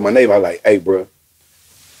I go to my neighbor, I like, hey, bro,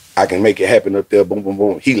 I can make it happen up there, boom, boom,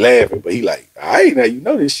 boom. He laughing, but he like, all right, now you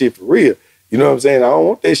know this shit for real. You know what I'm saying? I don't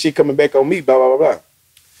want that shit coming back on me, blah, blah, blah, blah.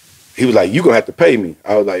 He was like, you gonna have to pay me.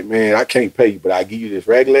 I was like, man, I can't pay you, but I give you this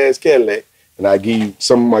regular ass Cadillac, and I give you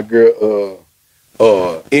some of my girl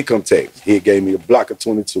income tax. He gave me a block of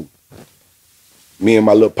 22. Me and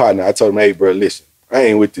my little partner, I told him, hey, bro, listen, I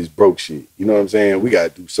ain't with this broke shit. You know what I'm saying? We gotta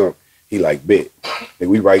do something. He like, bet. And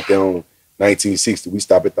we right there on 1960. We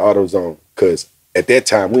stop at the AutoZone, because at that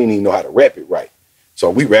time, we didn't even know how to rap it right. So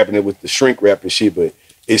we rapping it with the shrink wrap and shit, but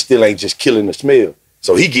it still ain't just killing the smell.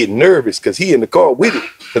 So he getting nervous because he in the car with it.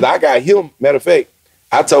 Because I got him, matter of fact,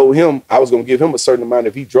 I told him I was going to give him a certain amount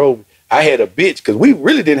if he drove. I had a bitch, because we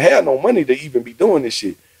really didn't have no money to even be doing this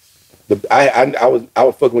shit. I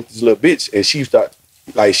was fucking with this little bitch, and she started,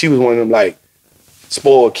 like, she was one of them, like,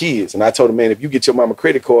 spoiled kids. And I told her, man, if you get your mama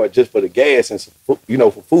credit card just for the gas and, some, you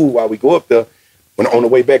know, for food while we go up there, when on the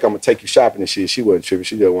way back, I'm going to take you shopping and shit. She wasn't tripping.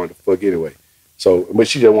 She just wanted to fuck anyway. So, but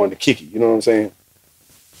she just wanted to kick it. You know what I'm saying?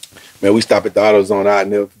 Man, we stop at the AutoZone. I'll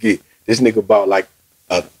never forget. This nigga bought like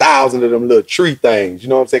 1,000 of them little tree things. You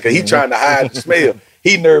know what I'm saying? Because he trying to hide the smell.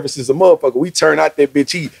 He nervous as a motherfucker. We turn out that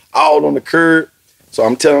bitch. He all on the curb. So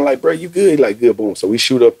I'm telling him, like, bro, you good? He like, good, boom. So we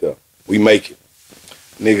shoot up there. We make it.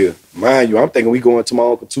 Nigga, mind you, I'm thinking we going to my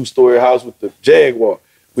uncle 2-story house with the Jaguar.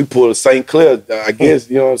 We pull a St. Clair, I guess,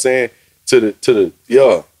 you know what I'm saying, to the,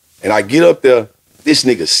 yeah. And I get up there, this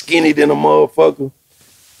nigga skinny than a motherfucker.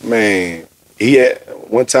 Man, he had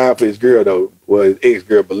one time for his girl, though, well, his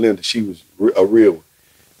ex-girl, Belinda, she was a real one.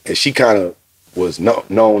 And she kind of was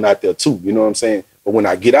known out there, too, you know what I'm saying? But when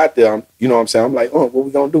I get out there, you know what I'm saying, I'm like, what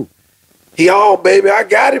we gonna do? He all, baby, I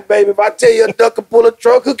got it, baby. If I tell you a duck can pull a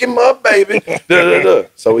truck, hook him up, baby.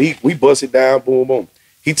 So we bust it down, boom, boom.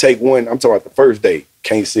 He take one, I'm talking about the first day,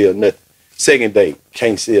 can't sell nothing. Second day,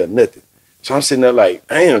 can't sell nothing. So I'm sitting there like,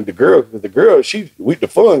 damn, the girl, the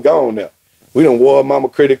fun gone now. We done wore mama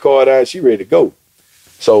credit card out, she ready to go.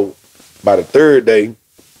 So by the third day,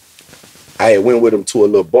 I had went with him to a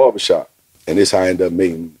little barbershop. And this how I ended up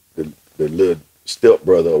meeting the little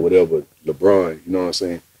stepbrother or whatever, LeBron, you know what I'm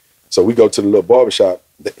saying? So we go to the little barbershop.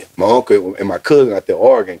 My uncle and my cousin out there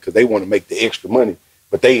arguing because they want to make the extra money,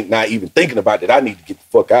 but they not even thinking about that I need to get the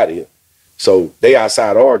fuck out of here. So they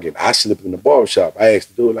outside arguing. I slip in the barbershop. I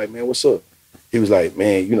asked the dude, like, man, what's up? He was like,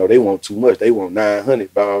 man, you know, they want too much. They want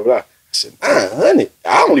 900, blah, blah, blah. I said, 900?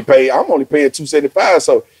 I'm only paying $275.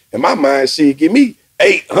 So in my mind, shit, give me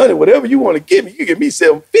 800, whatever you want to give me. You give me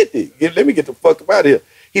 750. Let me get the fuck up out of here.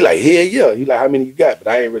 He like, hell yeah. He like, how many you got? But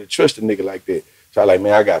I ain't really trust a nigga like that. So I like,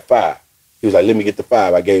 man, I got 5. He was like, let me get the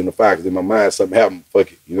 5. I gave him the 5 because in my mind, something happened.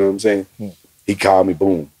 Fuck it. You know what I'm saying? He called me,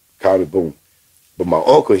 boom. But my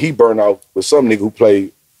uncle, he burned off with some nigga who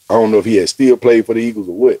played, I don't know if he had still played for the Eagles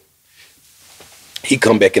or what. He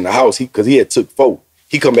come back in the house, because he had took 4.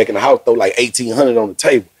 He come back in the house, throw like 1,800 on the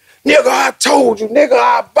table. Nigga, I told you, nigga,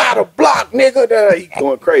 I bought a block, nigga. He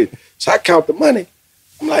going crazy. So I count the money.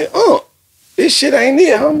 I'm like, this shit ain't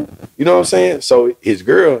it, homie. You know what I'm saying? So his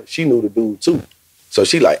girl, she knew the dude too. So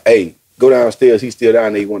she like, hey, go downstairs. He's still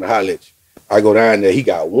down there. He want to holler at you. I go down there. He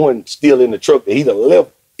got one still in the truck that he done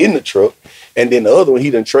left in the truck. And then the other one,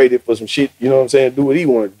 he done traded for some shit, you know what I'm saying? Do what he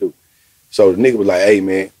wanted to do. So the nigga was like, hey,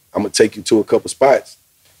 man, I'm going to take you to a couple spots.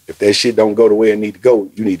 If that shit don't go the way it need to go,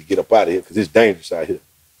 you need to get up out of here because it's dangerous out here.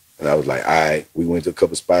 And I was like, all right. We went to a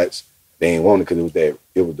couple spots. They ain't want it because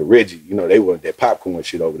it was the Reggie. You know, they wanted that popcorn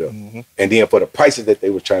shit over there. Mm-hmm. And then for the prices that they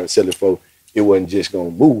was trying to sell it for, it wasn't just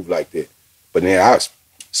going to move like that. But then I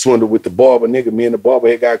swindled with the barber, nigga. Me and the barber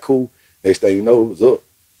had got cool. Next thing you know, it was up.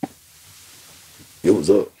 It was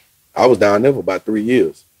up. I was down there for about 3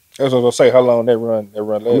 years. I was going to say, how long that run lasted?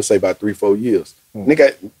 I'm going to say about 3-4 years.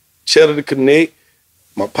 Nigga, Cheddar to Connect,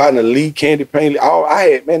 my partner Lee, Candy Painley, all I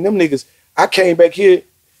had, man, them niggas, I came back here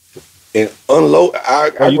and unload.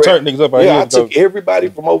 You turned niggas up out here? Yeah, I took everybody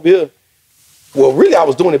from over here. Well, really, I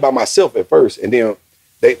was doing it by myself at first. And then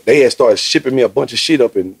they had started shipping me a bunch of shit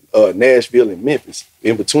up in Nashville and Memphis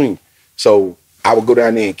in between. So I would go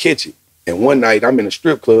down there and catch it. And one night, I'm in a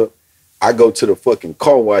strip club. I go to the fucking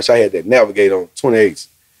car wash. I had that Navigate on 28th.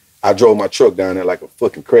 I drove my truck down there like a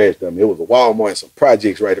fucking crash dummy. It was a Walmart and some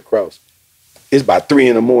projects right across. It's about 3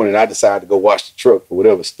 in the morning. I decided to go wash the truck for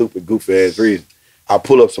whatever stupid, goofy ass reason. I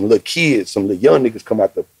pull up some little kids, some little young niggas come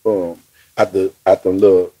out the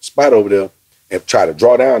little spot over there and try to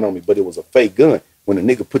draw down on me, but it was a fake gun. When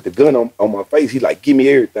the nigga put the gun on my face, he like, give me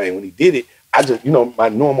everything. When he did it, I just, my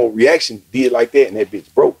normal reaction did like that, and that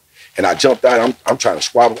bitch broke. And I jumped out. I'm trying to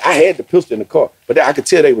squabble. I had the pistol in the car, but I could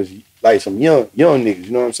tell they was like some young niggas,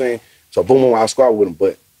 you know what I'm saying? So boom, I squabble with them.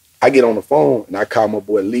 But I get on the phone and I call my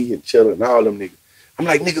boy Lee and Cheddar and all them niggas. I'm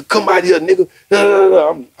like, nigga, come out here,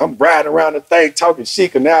 nigga. I'm riding around the thing talking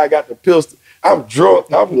shit, and now I got the pistol. I'm drunk.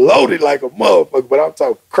 I'm loaded like a motherfucker, but I'm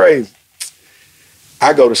talking crazy.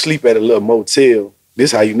 I go to sleep at a little motel.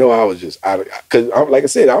 This how you know I was just out of, because like I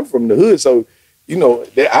said, I'm from the hood, so I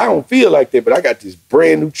don't feel like that, but I got this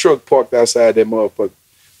brand new truck parked outside that motherfucker.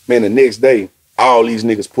 Man, the next day, all these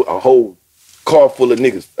niggas put a whole car full of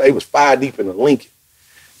niggas. They was 5 deep in a Lincoln.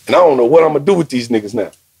 And I don't know what I'm gonna do with these niggas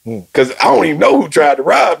now. Because I don't even know who tried to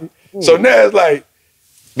rob me. So now it's like,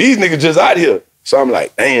 these niggas just out here. So I'm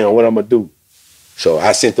like, damn, what I'm gonna do? So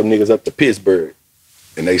I sent them niggas up to Pittsburgh.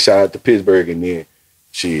 And they shot out to Pittsburgh, and then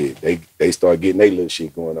shit, they started getting their little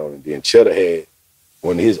shit going on. And then Cheddar had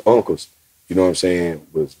one of his uncles, you know what I'm saying,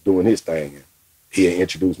 was doing his thing. And he had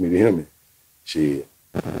introduced me to him. And shit,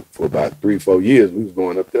 for about 3-4 years, we was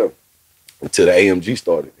going up there until the AMG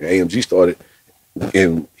started. And AMG started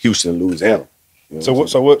in Houston, Louisiana. You know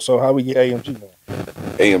So how we get AMG now?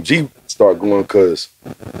 AMG started going because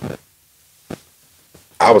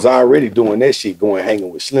I was already doing that shit, going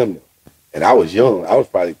hanging with Slim now. And I was young. I was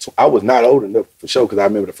probably, I was not old enough for sure, because I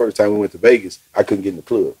remember the first time we went to Vegas, I couldn't get in the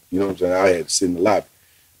club. You know what I'm saying? I had to sit in the lobby.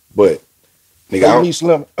 But, nigga, I meet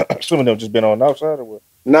Slim and them just been on Nawfside or what?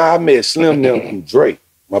 Nah, I met Slim them through Dre.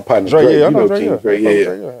 My partner Dre, yeah, you know King Dre,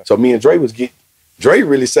 yeah. So me and Dre Dre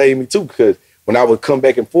really saved me too, because when I would come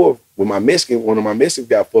back and forth with my Mexican, one of my Mexicans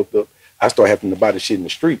got fucked up, I started having to buy the shit in the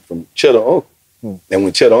street from Cheddar Uncle. And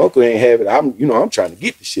when Cheddar Uncle ain't have it, I'm trying to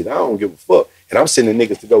get the shit. I don't give a fuck. And I'm sending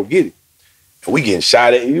niggas to go get it. And we getting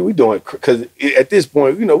shot at. We doing, because at this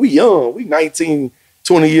point, we young. We 19,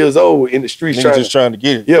 20 years old in the streets trying to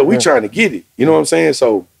get it. Yeah, we trying to get it. You know what I'm saying?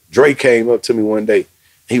 So Dre came up to me one day.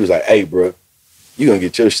 He was like, hey, bro, you gonna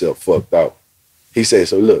get yourself fucked out. He said,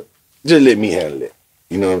 so look, just let me handle it.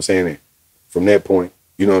 You know what I'm saying? And from that point,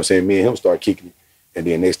 you know what I'm saying, me and him start kicking it. And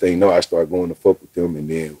then next thing you know, I started going to fuck with them. And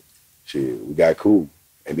then, shit, we got cool.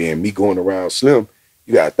 And then me going around Slim,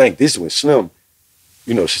 you gotta think, this when Slim,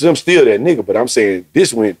 Slim still that nigga, but I'm saying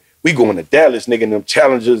this when we going to Dallas, nigga, and them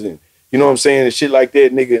challengers and, you know what I'm saying, and shit like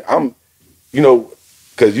that, nigga. I'm,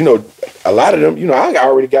 because, a lot of them, I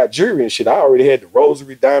already got jewelry and shit. I already had the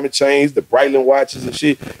rosary diamond chains, the Breitling watches and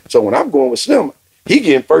shit. So when I'm going with Slim, he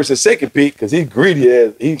getting first and second pick because he's greedy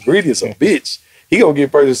as a bitch. He gonna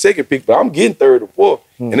get first and second pick, but I'm getting third or fourth.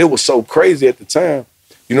 And it was so crazy at the time,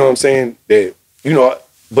 you know what I'm saying, that,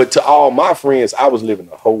 but to all my friends, I was living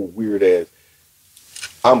a whole weird ass,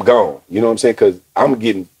 I'm gone, you know what I'm saying, because I'm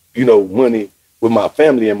getting, money with my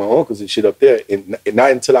family and my uncles and shit up there. And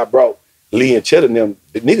not until I brought Lee and Cheddar and them,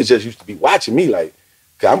 the niggas just used to be watching me like,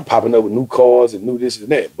 cause I'm popping up with new cars and new this and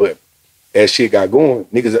that. But as shit got going,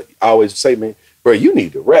 niggas always say, man, bro, you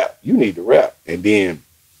need to rap. You need to rap. And then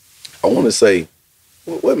I want to say,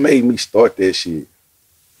 what made me start that shit?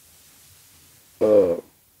 Cause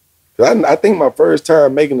I think my first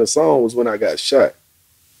time making a song was when I got shot.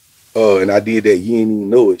 And I did that You Ain't Even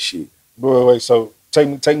Know It shit. Wait, so take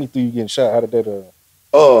me through you getting shot. How did that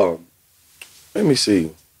let me see.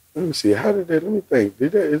 How did that, let me think.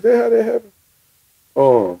 Is that how that happened?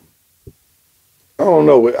 I don't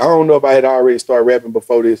know. I don't know if I had already started rapping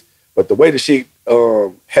before this, but the way the shit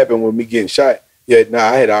happened with me getting shot,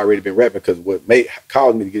 I had already been rapping, because what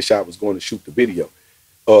caused me to get shot was going to shoot the video.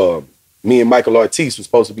 Me and Michael Ortiz was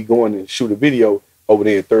supposed to be going to shoot a video over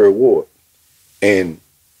there in 3rd Ward. And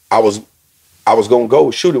I was gonna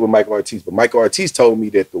go shoot it with Michael Ortiz, but Michael Ortiz told me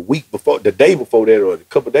that the day before that, or a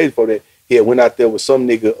couple of days before that, he had went out there with some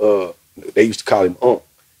nigga, they used to call him Unc,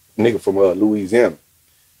 nigga from Louisiana.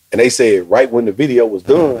 And they said right when the video was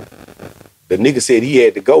done, the nigga said he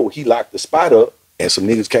had to go. He locked the spot up, and some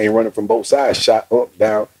niggas came running from both sides, shot Unc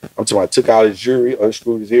down. I'm talking about, took out his jewelry,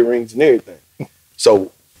 unscrewed his earrings and everything.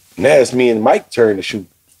 So now it's me and Mike turn to shoot,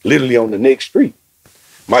 literally on the next street.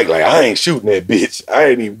 Mike like, I ain't shooting that bitch. I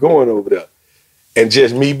ain't even going over there. And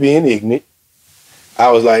just me being ignorant,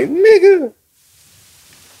 I was like, nigga,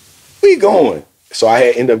 we going. So I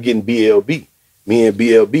had ended up getting BLB. Me and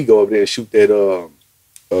BLB go over there and shoot that,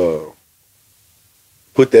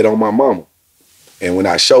 put that on my mama. And when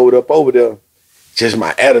I showed up over there, just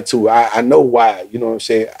my attitude, I know why, you know what I'm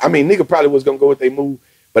saying? I mean, nigga probably was gonna go with they move,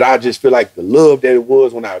 but I just feel like the love that it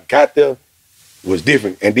was when I got there was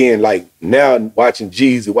different. And then like now watching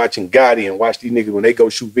Jeezy, watching Gotti, and watch these niggas when they go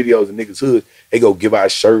shoot videos in niggas' hoods, they go give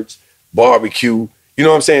out shirts, barbecue. You know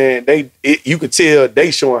what I'm saying? You could tell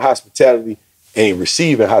they showing hospitality and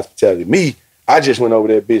receiving hospitality. Me, I just went over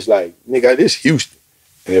that bitch like, nigga, this Houston.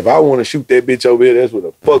 And if I want to shoot that bitch over here, that's what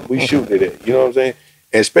the fuck we shooting it at. You know what I'm saying?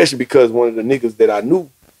 And especially because one of the niggas that I knew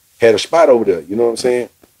had a spot over there. You know what I'm saying?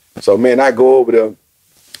 So, man, I go over there,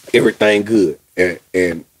 everything good.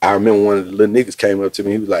 And I remember one of the little niggas came up to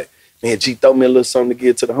me. He was like, man, G, throw me a little something to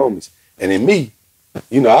give to the homies. And in me,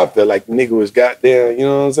 you know, I felt like the nigga was goddamn, you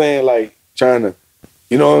know what I'm saying? Like trying to,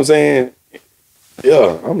 you know what I'm saying?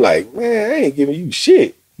 Yeah, I'm like, man, I ain't giving you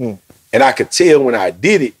shit. And I could tell when I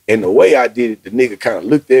did it, and the way I did it, the nigga kind of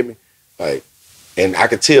looked at me, like, and I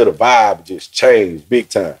could tell the vibe just changed big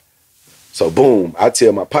time. So boom, I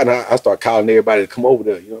tell my partner, I start calling everybody to come over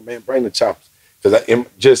there. You know, man, bring the choppers. Because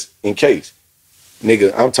just in case,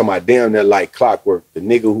 nigga, I'm talking about damn near like clockwork. The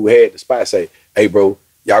nigga who had the spot say, hey, bro,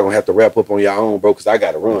 y'all gonna have to wrap up on your own, bro, because I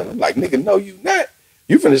got to run. I'm like, nigga, no, you not.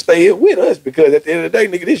 You finna stay here with us because at the end of the day,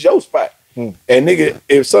 nigga, this your spot. And nigga,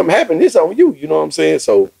 if something happened, it's on you. You know what I'm saying?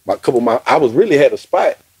 So I was really had a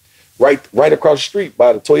spot right across the street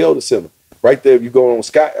by the Toyota Center. Right there, you go on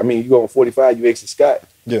Scott. I mean, you go on 45, you exit Scott.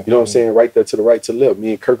 Yeah. You know what I'm saying? Right there to the right, to the left.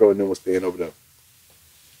 Me and Kirko and them was staying over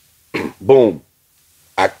there. Boom.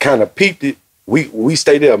 I kind of peeped it. We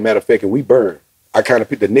stayed there, matter of fact, and we burned. I kind of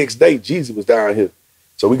peeped. The next day, Jeezy was down here.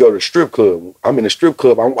 So we go to the strip club. I'm in the strip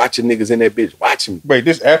club. I'm watching niggas in that bitch watching me. Wait,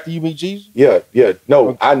 this after you meet Jeezy? Yeah. No,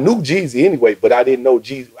 okay. I knew Jeezy anyway, but I didn't know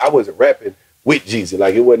Jeezy. I wasn't rapping with Jeezy.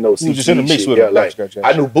 Like, it wasn't no CC. You was just in the mix shit. with him. Like, gotcha.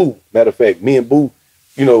 I knew Boo. Matter of fact, me and Boo,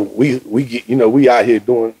 you know, we get, you know, we out here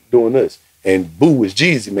doing us. And Boo was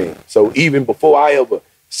Jeezy, man. So even before I ever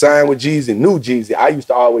signed with Jeezy, knew Jeezy, I used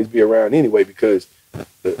to always be around anyway because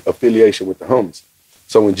the affiliation with the homies.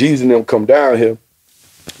 So when Jeezy and them come down here,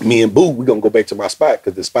 me and Boo, we gonna go back to my spot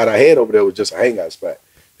because the spot I had over there was just a hangout spot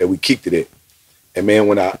that we kicked it at. And man,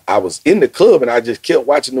 when I was in the club and I just kept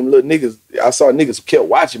watching them little niggas, I saw niggas who kept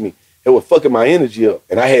watching me. It was fucking my energy up.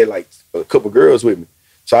 And I had like a couple girls with me.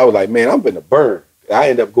 So I was like, man, I'm gonna burn. I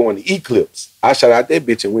ended up going to Eclipse. I shot out that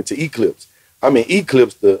bitch and went to Eclipse. I'm in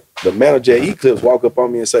Eclipse, the manager at Eclipse walk up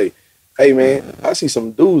on me and say, hey man, I see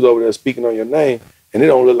some dudes over there speaking on your name and it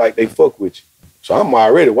don't look like they fuck with you. So I'm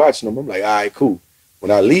already watching them. I'm like, all right, cool. When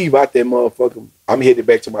I leave out that motherfucker, I'm headed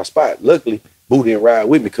back to my spot. Luckily, Boo didn't ride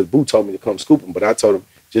with me because Boo told me to come scoop him, but I told him,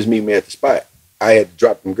 just meet me at the spot. I had to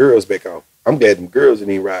drop them girls back off. I'm glad them girls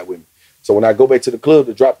didn't ride with me. So when I go back to the club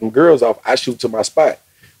to drop them girls off, I shoot to my spot.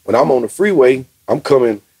 When I'm on the freeway, I'm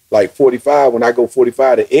coming like 45. When I go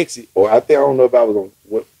 45 to exit, or I don't know if I was on,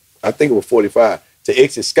 what I think it was 45, to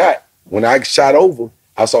exit Scott. When I shot over,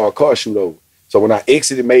 I saw a car shoot over. So when I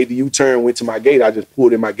exited, made the U-turn, went to my gate, I just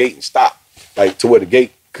pulled in my gate and stopped. Like to where the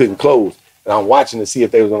gate couldn't close. And I'm watching to see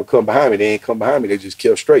if they was gonna come behind me. They ain't come behind me, they just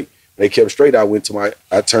kept straight. When they kept straight, I went to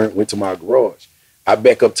my garage. I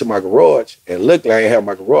back up to my garage, and luckily I ain't have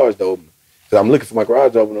my garage door open. Because I'm looking for my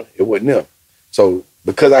garage door opener, it wasn't there. So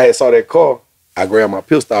because I had saw that car, I grabbed my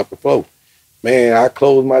pistol off the floor. Man, I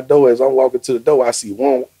closed my door. As I'm walking to the door, I see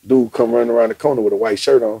one dude come running around the corner with a white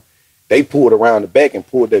shirt on. They pulled around the back and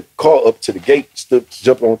pulled the car up to the gate,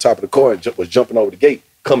 jumping on top of the car and was jumping over the gate,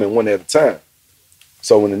 coming one at a time.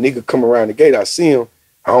 So when the nigga come around the gate, I see him.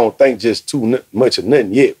 I don't think just too much of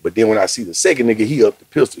nothing yet. But then when I see the second nigga, he up the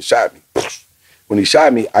pistol, shot me. When he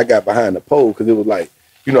shot me, I got behind the pole because it was like,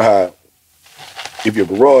 you know how if your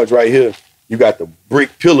garage right here, you got the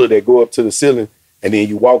brick pillar that go up to the ceiling, and then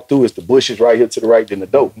you walk through, it's the bushes right here to the right, then the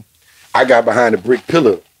door. I got behind the brick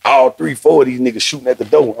pillar. All 3-4 of these niggas shooting at the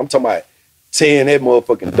door. I'm talking about tearing that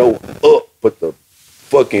motherfucking door up, but the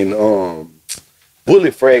fucking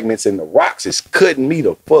bullet fragments and the rocks is cutting me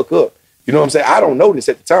the fuck up. You know what I'm saying? I don't know this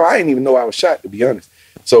at the time. I didn't even know I was shot, to be honest.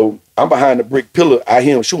 So I'm behind the brick pillar. I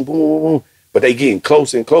hear them shooting, boom, boom, boom, but they getting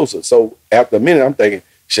closer and closer. So after a minute, I'm thinking,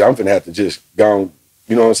 shit, I'm finna have to just go on,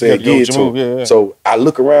 you know what I'm saying? Yeah. So I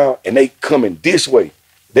look around and they coming this way.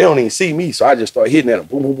 They don't even see me, so I just start hitting at them,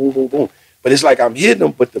 boom, boom, boom, boom, boom. But it's like I'm hitting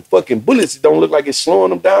them, but the fucking bullets don't look like it's slowing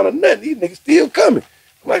them down or nothing. These niggas still coming.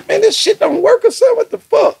 I'm like, man, this shit don't work or something. What the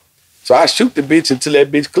fuck? So I shoot the bitch until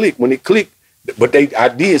that bitch clicked. When it clicked, but I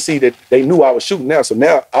did see that they knew I was shooting now. So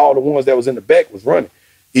now all the ones that was in the back was running.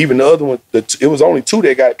 Even the other one, it was only 2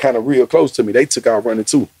 that got kind of real close to me. They took out running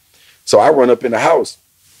too. So I run up in the house.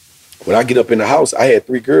 When I get up in the house, I had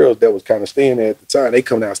 3 girls that was kind of staying there at the time. They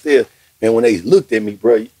come downstairs. And when they looked at me,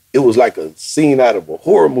 bro, it was like a scene out of a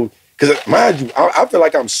horror movie. Cause mind you, I feel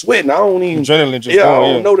like I'm sweating. I don't even Adrenaline just I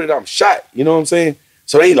going, don't know that I'm shot. You know what I'm saying?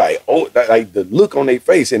 So they like, oh, like the look on their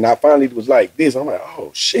face, and I finally was like this. I'm like, oh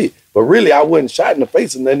shit. But really, I wasn't shot in the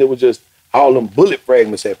face, and then it was just all them bullet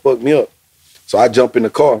fragments that fucked me up. So I jump in the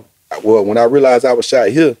car. Well, when I realized I was shot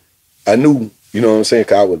here, I knew, you know what I'm saying,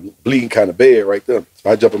 cause I was bleeding kind of bad right there. So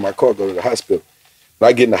I jump in my car, go to the hospital. When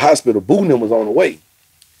I get in the hospital, Boo and them was on the way.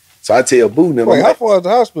 So I tell Boo and them, Wait, how far is the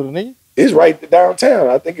hospital, nigga? It's right downtown.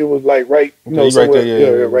 I think it was like right, you know, somewhere, right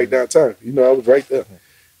there, yeah, right downtown. You know, I was right there.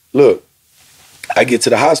 Look, I get to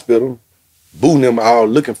the hospital, Boo and them all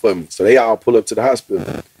looking for me. So they all pull up to the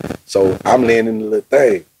hospital. So I'm laying in the little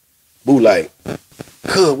thing. Boo like,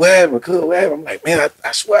 Cuz, what happened? Cuz, what happened? I'm like, man,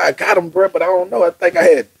 I swear I got him, bro, but I don't know. I think I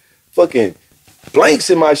had fucking blanks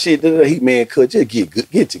in my shit. He, man, Cuz, just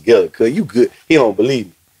get together, Cuz, you good. He don't believe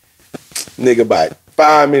me. Nigga, about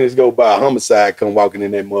 5 minutes go by, homicide come walking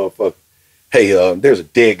in that motherfucker. Hey, there's a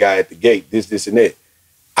dead guy at the gate, this, and that.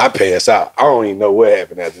 I pass out. I don't even know what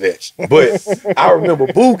happened after that. But I remember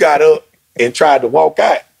Boo got up and tried to walk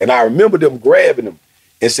out. And I remember them grabbing him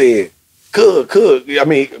and said, Cuz,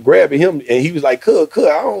 grabbing him. And he was like, Cuz,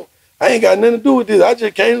 I ain't got nothing to do with this. I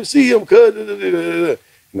just came to see him, Cuz. And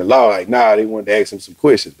the law like, nah, they wanted to ask him some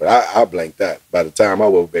questions. But I blanked out. By the time I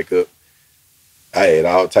woke back up, I had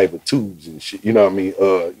all type of tubes and shit. You know what I mean?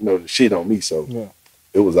 The shit on me. So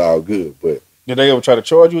it was all good. But did they ever try to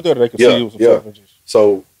charge you with that, or they could see you with some stuff?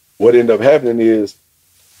 So what ended up happening is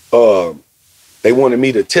they wanted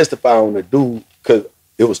me to testify on the dude, because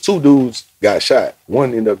it was 2 dudes got shot.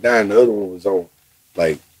 One ended up dying, the other one was on,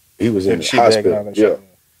 like, he was in the hospital. Yeah.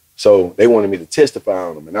 So they wanted me to testify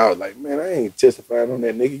on him. And I was like, man, I ain't testifying on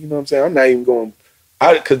that nigga. You know what I'm saying? I'm not even going,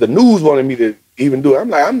 because the news wanted me to even do it. I'm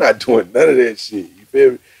like, I'm not doing none of that shit. You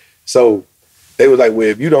feel me? So they was like, well,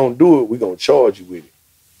 if you don't do it, we're going to charge you with it.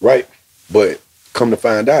 Right? But come to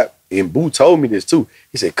find out, and Boo told me this too.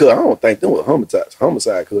 He said, cuz, I don't think them was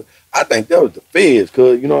homicide, cuz. I think that was the feds,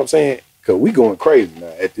 cuz, you know what I'm saying? Cuz we going crazy now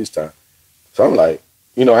at this time. So I'm like,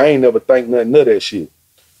 you know, I ain't never think nothing of that shit.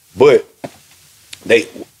 But they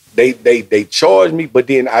charged me, but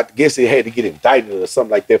then I guess they had to get indicted or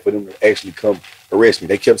something like that for them to actually come arrest me.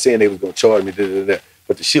 They kept saying they was gonna charge me,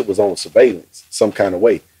 but the shit was on surveillance some kind of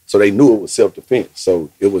way. So they knew it was self-defense. So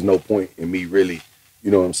it was no point in me really,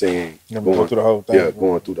 you know what I'm saying? Going through the whole thing. Yeah,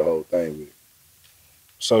 going through the whole thing with it.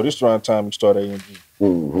 So this around time you start AMG.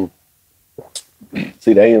 Mm-hmm.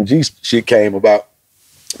 See, the AMG shit came about.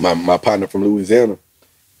 My partner from Louisiana,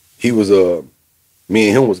 he was me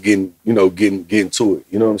and him was getting to it.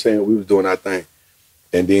 You know what I'm saying? We was doing our thing.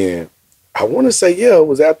 And then I want to say, it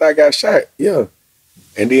was after I got shot. Yeah.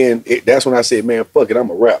 And then that's when I said, man, fuck it, I'm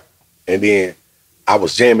a rap. And then I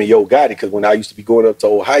was jamming Yo Gotti, because when I used to be going up to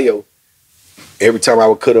Ohio, every time I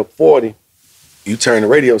would cut up 40, you turn the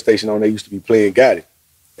radio station on, they used to be playing Gotti.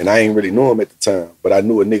 And I ain't really know him at the time, but I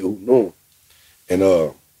knew a nigga who knew him. And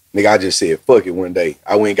nigga, I just said, fuck it one day.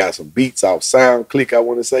 I went and got some beats off SoundClick, I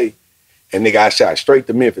want to say. And nigga, I shot straight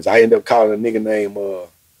to Memphis. I ended up calling a nigga named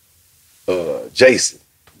Jason.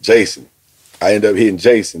 Jason. I ended up hitting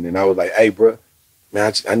Jason, and I was like, hey, bro,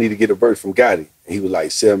 man, I need to get a verse from Gotti. And he was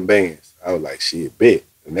like, 7 bands. I was like, shit, bet.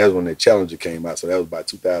 And that's when the Challenger came out, so that was about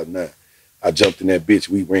 2009. I jumped in that bitch.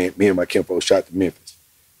 We ran, me and my kinfolk shot to Memphis.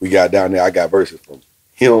 We got down there. I got verses from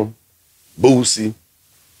him, Boosie,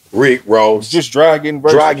 Rick Ross. Just dry getting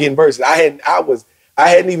verses. Dry getting verses. I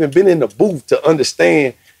hadn't even been in the booth to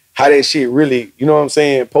understand how that shit really, you know what I'm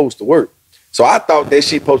saying, supposed to work. So I thought that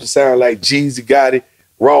shit supposed to sound like Jeezy, Gotti,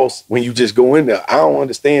 Ross when you just go in there. I don't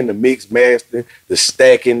understand the mix, mastering, the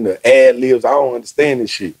stacking, the ad-libs. I don't understand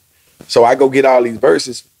this shit. So I go get all these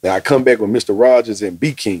verses, and I come back with Mr. Rogers and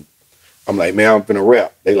B King. I'm like, man, I'm finna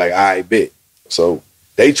rap. They like, I bet. So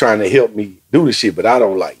they trying to help me do the shit, but I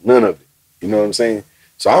don't like none of it. You know what I'm saying?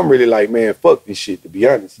 So I'm really like, man, fuck this shit, to be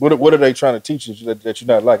honest. What are they trying to teach you that you're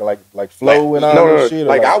not like flow and all that shit?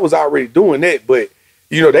 Like I was already doing that, but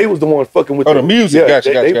you know, they was the ones fucking with the music. Yeah,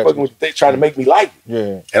 gotcha, they fucking with, they trying to make me like it.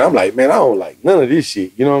 Yeah. And I'm like, man, I don't like none of this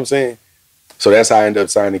shit. You know what I'm saying? So that's how I ended up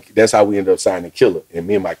signing. That's how we ended up signing Killer. And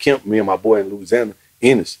me and my boy in Louisiana,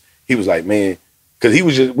 Ennis, he was like, man, because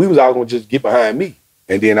we was all gonna just get behind me.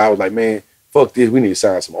 And then I was like, man, fuck this, we need to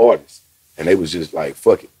sign some artists. And they was just like,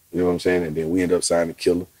 fuck it. You know what I'm saying? And then we ended up signing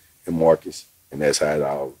Killer and Marcus. And that's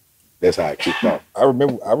how it kicked off. I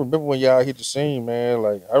remember when y'all hit the scene, man.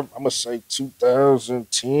 Like I'm gonna say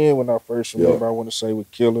 2010 when I first remember. I want to say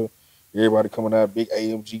with Killer, everybody coming out, big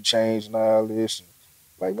AMG chains and all this. And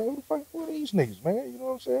like, man, what the fuck, what are these niggas, man? You know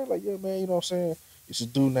what I'm saying? Like, yeah, man, you know what I'm saying? It's a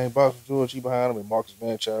dude named Boxer George, he behind him, and Marcus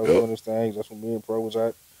Manchild doing his things. That's when me and Pro was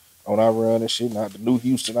at. on our run and shit, not the new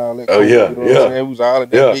Houston, all that. Oh, Cool, yeah, you know what I'm saying? We was all in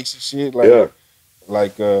that mix and shit.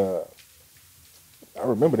 Like I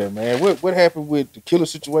remember that, man. What happened with the Killer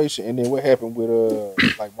situation, and then what happened with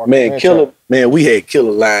like Marcus Man, Mantrap? Killer, man, we had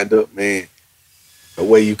Killer lined up, man, a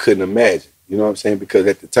way you couldn't imagine. You know what I'm saying? Because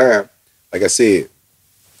at the time, like I said,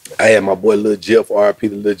 I had my boy Lil Jeff, RIP to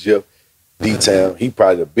Lil Jeff, D-Town. He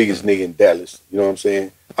probably the biggest nigga in Dallas. You know what I'm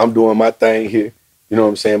saying? I'm doing my thing here. You know what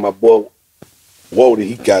I'm saying? My boy Wody,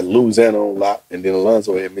 he got Louisiana on lock, and then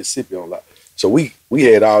Alonzo had Mississippi on lock. So we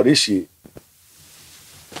had all this shit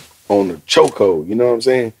on the chokehold. You know what I'm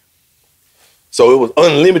saying? So it was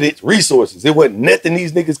unlimited resources. It wasn't nothing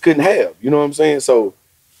these niggas couldn't have. You know what I'm saying? So,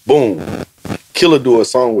 boom. Killer do a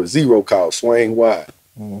song with Zero called Swing Wide.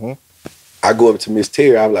 Mm-hmm. I go up to Miss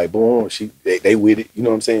Terry. I'm like, boom, they with it. You know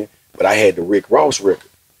what I'm saying? But I had the Rick Ross record.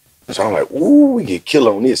 So I'm like, ooh, we get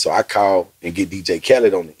Killer on this. So I call and get DJ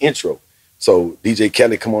Khaled on the intro. So DJ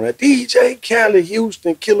Khaled come on that. DJ Khaled,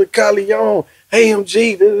 Houston, Killer Calleon,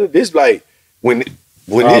 AMG. This like, when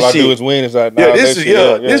all this I shit. do is win. Is like, Yeah, this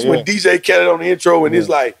is when DJ Khaled on the intro, and it's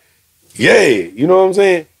like, yeah, you know what I'm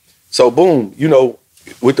saying? So boom, you know,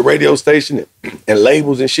 with the radio station and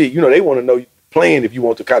labels and shit, you know, they want to know playing if you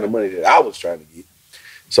want the kind of money that I was trying to get.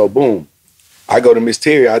 So boom, I go to Miss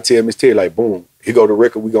Terry. I tell Miss Terry, like, boom, here go the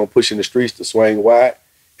record. We gonna push in the streets to Swing Wide,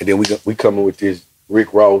 and then we coming with this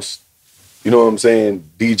Rick Ross, you know what I'm saying?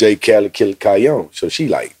 DJ Khaled, Killer Calleon. So she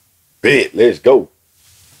like, bet, let's go.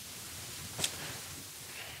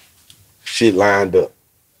 Shit lined up.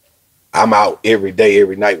 I'm out every day,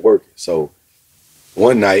 every night working. So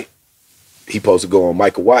one night, he supposed to go on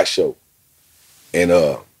Michael Watt's show. And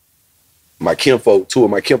my kinfolk, two of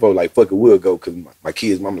my kinfolk, like, fuck it, we'll go. Cause my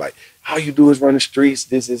kids, mom like, all you do is run the streets,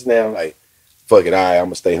 this is now. Like, fuck it, all right, I'm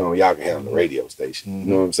gonna stay home. Y'all can handle the radio station. You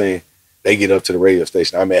know what I'm saying? They get up to the radio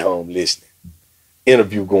station. I'm at home listening.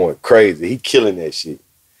 Interview going crazy. He killing that shit.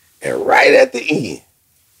 And right at the end,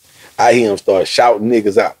 I hear him start shouting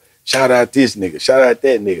niggas out. Shout out this nigga, shout out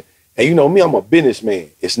that nigga. And you know me, I'm a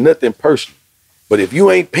businessman. It's nothing personal. But if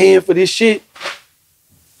you ain't paying for this shit,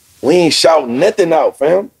 we ain't shouting nothing out,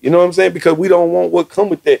 fam. You know what I'm saying? Because we don't want what come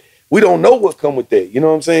with that. We don't know what come with that. You know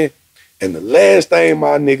what I'm saying? And the last thing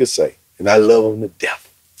my nigga say, and I love him to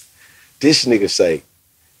death, this nigga say,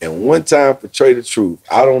 and one time for Trey the Truth,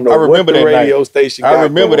 I don't know what the radio station got going. I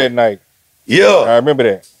remember that night. Yeah. I remember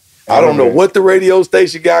that. I don't know what the radio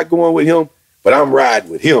station got going with him, but I'm riding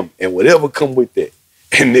with him and whatever come with that.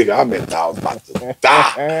 And nigga, I meant I was about to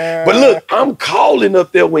die. But look, I'm calling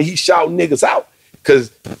up there when he shouting niggas out.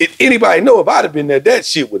 Cause if anybody know if I'd have been there, that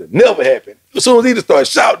shit would have never happened. As soon as he just started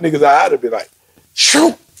shouting niggas out, I'd have been like,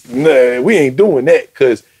 shoot. Nah, we ain't doing that.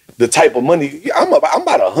 Cause the type of money, I'm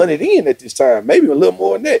about 100 in at this time, maybe a little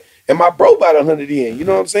more than that. And my bro about 100 in, you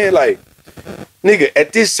know what I'm saying? Like, nigga,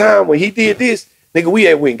 at this time when he did this, nigga,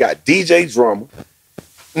 we went and got DJ Drummer.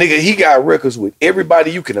 Nigga, he got records with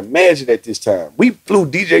everybody you can imagine at this time. We flew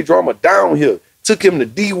DJ Drummer down here, took him to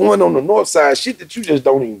D1 on the Nawfside, shit that you just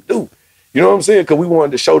don't even do. You know what I'm saying? Because we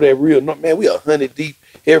wanted to show that real, man, we 100 deep,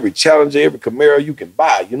 every Challenger, every Camaro you can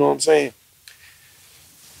buy, you know what I'm saying?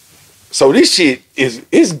 So this shit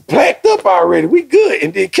is blacked up already. We good.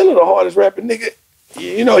 And then Killer, the hardest rapping nigga,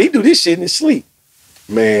 you know, he do this shit in his sleep.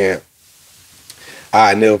 Man,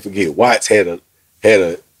 I never forget. Watts had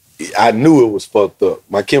a, I knew it was fucked up.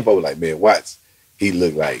 My kinfolk was like, man, Watts, he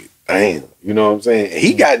looked like, damn, you know what I'm saying? And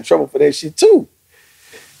he got in trouble for that shit too.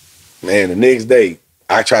 Man, the next day,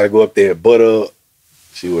 I try to go up there and butt up.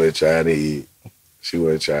 She wasn't trying to hit. She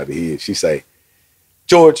wasn't trying to hit. She say,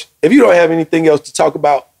 George, if you don't have anything else to talk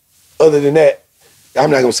about other than that, I'm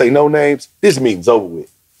not going to say no names. This meeting's over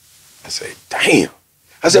with. I say, damn.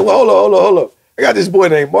 I said, well, hold up. I got this boy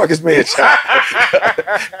named Marcus Manchild.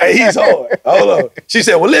 Hey, he's hard. Hold on. She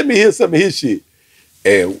said, well, let me hear some of his shit.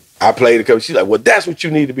 And I played a couple. She's like, well, that's what you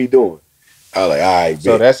need to be doing. I was like, all right,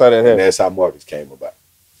 so that's how that happened. And that's how Marcus came about.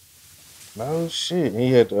 No shit.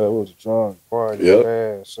 He had to, was a drunk party. Yep.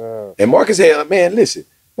 Fast, and Marcus had, man, listen,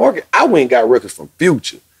 Marcus, I went and got records from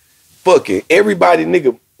Future. Fucking everybody,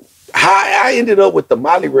 nigga. How I ended up with the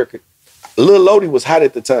Molly record. Lil Lodi was hot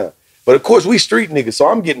at the time. But of course, we street niggas, so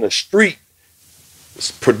I'm getting a street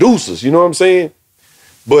producers, you know what I'm saying?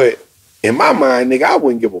 But in my mind, nigga, I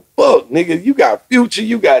wouldn't give a fuck, nigga. You got Future,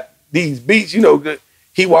 you got these beats, you know.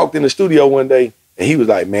 He walked in the studio one day and he was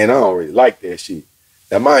like, man, I don't really like that shit.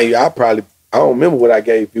 Now, mind you, I don't remember what I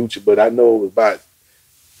gave Future, but I know it was about,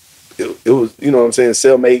 it was, you know what I'm saying,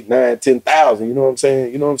 sell 8, 9, 10,000, you know what I'm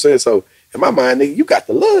saying? You know what I'm saying? So in my mind, nigga, you got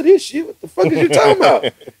to love this shit. What the fuck is you talking about?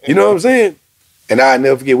 You know what I'm saying? And I'll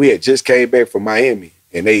never forget, we had just came back from Miami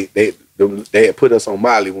and they had put us on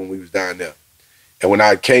Molly when we was down there. And when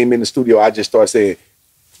I came in the studio, I just started saying,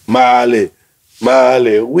 Miley,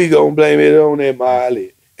 we gonna blame it on that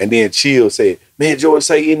Miley. And then Chill said, man, George,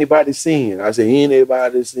 say anybody seen. I said,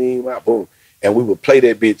 anybody seen my boom. And we would play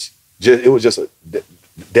that bitch. It was just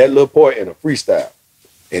that little part and a freestyle.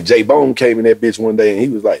 And J Bone came in that bitch one day and he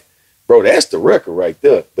was like, bro, that's the record right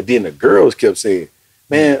there. But then the girls kept saying,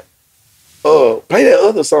 man, play that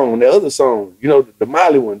other song, you know, the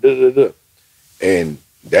Miley one, da-da-da. And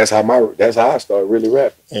that's how I started really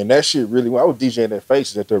rapping. And that shit really, I was DJing at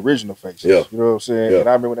Faces, at the original Faces. Yeah. You know what I'm saying? Yeah. And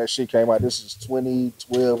I remember when that shit came out, this is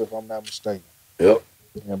 2012, if I'm not mistaken. Yep.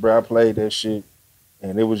 And bro, I played that shit,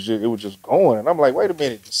 and it was just going. And I'm like, wait a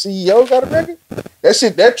minute, the CEO got a record? That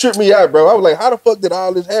shit, that tripped me out, bro. I was like, how the fuck did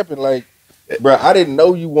all this happen? Like, bro, I didn't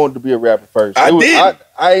know you wanted to be a rapper first. I did.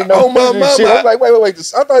 I ain't know. Oh, my mama. Shit. I was like,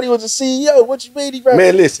 wait. I thought he was a CEO. What you mean he rapping?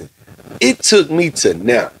 Man, listen, it took me to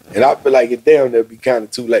now, and I feel like it down there be kind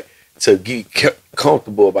of too late to get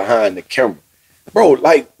comfortable behind the camera. Bro,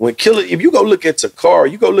 like when Killer, if you go look at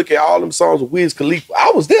Takara, you go look at all them songs with Wiz Khalifa,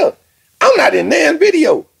 I was there. I'm not in that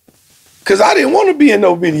video. Cause I didn't want to be in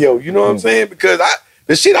no video, you know what I'm saying? Because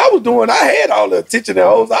the shit I was doing, I had all the attention and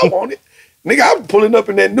hoes I wanted. Nigga, I was pulling up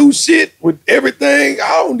in that new shit with everything.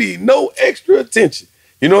 I don't need no extra attention.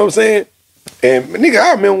 You know what I'm saying? And nigga,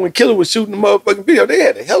 I remember when Killer was shooting the motherfucking video, they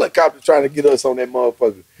had a helicopter trying to get us on that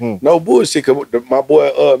motherfucker. No bullshit, cause my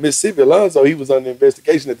boy Mississippi Alonzo, he was under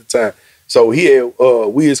investigation at the time. So he had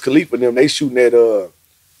Wiz Khalifa and them, they shooting that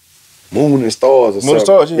Moon and Stars or something. Moon and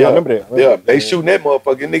Stars, yeah, I remember that. Yeah, they shooting that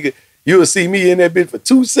motherfucking nigga. You'll see me in that bitch for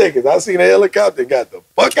 2 seconds. I seen the helicopter and got the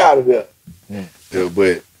fuck out of there. Yeah,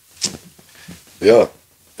 but yeah,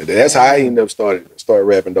 that's how I ended up started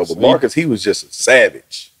rapping though. But Marcus, he was just a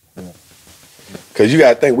savage. Cause you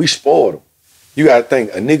gotta think we spoiled him. You gotta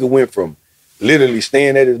think a nigga went from literally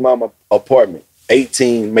staying at his mama's apartment,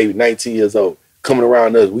 18, maybe 19 years old, coming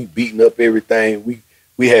around us, we beating up everything.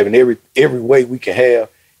 We having every way we can have.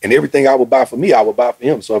 And everything I would buy for me, I would buy for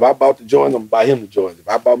him. So if I bought the Jordans, I'm gonna buy him the Jordans. If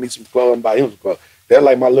I bought me some clothes, I'm gonna buy him some clothes. They're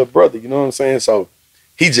like my little brother, you know what I'm saying? So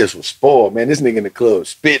he just was spoiled, man. This nigga in the club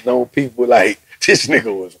spitting on people like this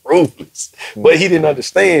nigga was ruthless. But he didn't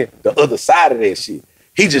understand the other side of that shit.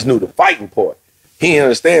 He just knew the fighting part. He didn't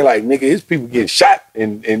understand, like, nigga, his people getting shot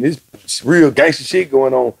and this real gangster shit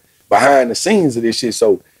going on behind the scenes of this shit.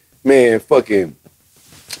 So, man, fucking,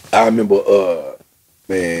 I remember,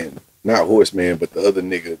 man, not Horseman, but the other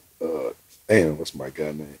nigga, damn, what's my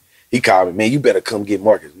guy name? He called me, man, you better come get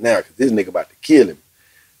Marcus now, because this nigga about to kill him.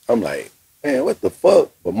 I'm like, man, what the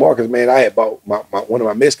fuck? But Marcus, man, I had bought, one of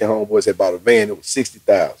my Mexican homeboys had bought a van, it was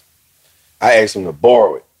 $60,000. I asked him to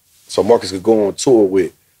borrow it, so Marcus could go on tour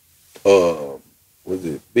with, was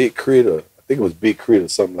it Big Crit or, I think it was Big Crit or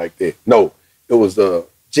something like that. No, it was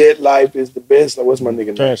Jet Life is the best, what's my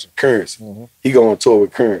nigga name? Currency. He go on tour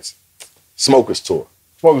with Currency. Smokers tour.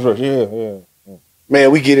 Yeah.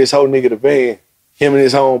 Man, we get this whole nigga the van, him and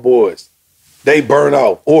his homeboys. They burn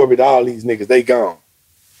off, orbit all these niggas, they gone.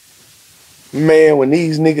 Man, when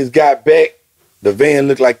these niggas got back, the van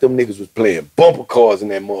looked like them niggas was playing bumper cars in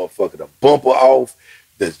that motherfucker. The bumper off,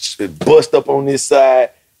 the bust up on this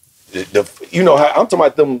side. You know how I'm talking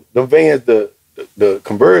about them vans, the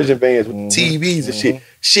conversion vans with TVs and shit.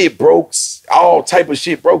 Shit broke, all type of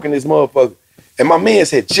shit broke in this motherfucker. And my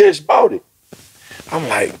mans had just bought it. I'm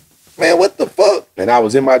like, man, what the fuck? And I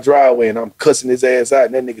was in my driveway and I'm cussing his ass out.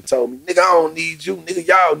 And that nigga told me, nigga, I don't need you. Nigga,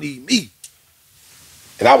 y'all need me.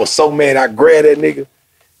 And I was so mad I grabbed that nigga.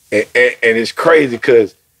 And it's crazy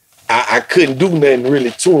because I couldn't do nothing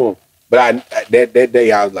really to him. But that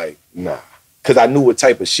day I was like, nah. Because I knew what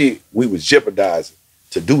type of shit we was jeopardizing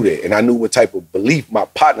to do that. And I knew what type of belief my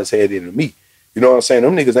partners had in me. You know what I'm saying?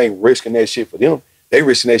 Them niggas ain't risking that shit for them. They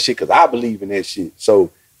risking that shit because I believe in that shit.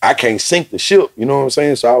 So I can't sink the ship. You know what I'm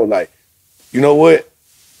saying? So I was like, you know what?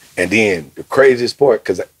 And then the craziest part,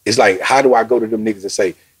 because it's like, how do I go to them niggas and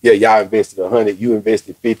say, yeah, y'all invested 100, you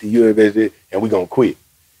invested 50, you invested, and we gonna quit.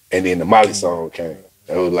 And then the Molly song came.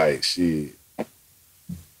 I was like, shit.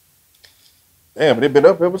 Damn, but it been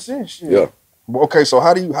up ever since. Shit. Yeah. Okay, so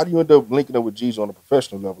how do you end up linking up with Jeezy on a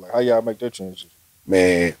professional level? Like, how y'all make that transition?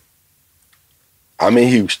 Man, I'm in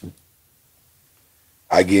Houston.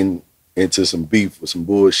 I get into some beef with some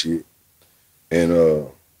bullshit, and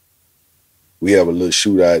we have a little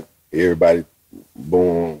shootout. Everybody,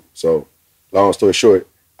 boom. So, long story short,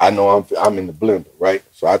 I know I'm in the blender, right?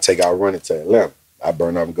 So I take out running to Atlanta. I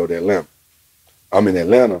burn up and go to Atlanta. I'm in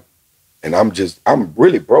Atlanta, and I'm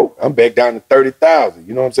really broke. I'm back down to 30,000.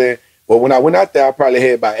 You know what I'm saying? Well, when I went out there, I probably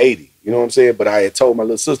had about 80. You know what I'm saying? But I had told my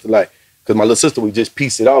little sister, like, because my little sister would just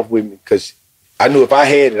piece it off with me, because I knew if I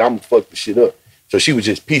had it, I'm gonna fuck the shit up. So she would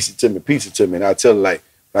just piece it to me. And I tell her, like,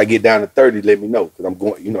 when I get down to 30, let me know. Cause I'm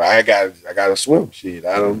going, you know, I gotta swim. I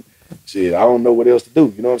don't know what else to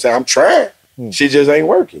do. You know what I'm saying? I'm trying. Shit just ain't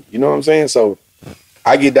working. You know what I'm saying? So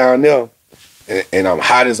I get down there and I'm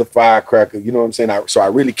hot as a firecracker. You know what I'm saying? So I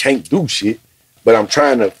really can't do shit, but I'm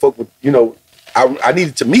trying to fuck with, you know, I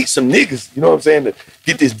needed to meet some niggas, you know what I'm saying, to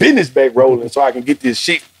get this business back rolling so I can get this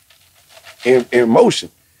shit in motion.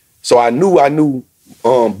 So I knew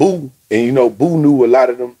Boo, and you know, Boo knew a lot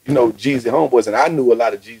of them, you know, Jeezy homeboys, and I knew a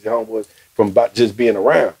lot of Jeezy homeboys from about just being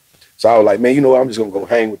around. So I was like, man, you know what, I'm just gonna go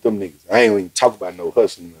hang with them niggas. I ain't even talk about no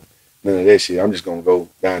hustling, none of that shit. I'm just gonna go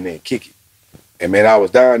down there and kick it. And man, I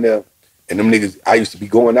was down there, and them niggas, I used to be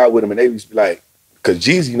going out with them, and they used to be like, cause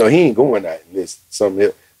Jeezy, you know, he ain't going out unless something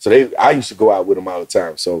else. So I used to go out with them all the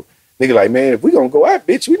time. So nigga like, man, if we gonna go out,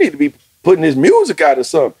 bitch, we need to be putting this music out or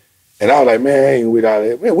something. And I was like, man, I ain't with all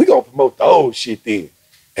that. Man, we gonna promote the old shit then.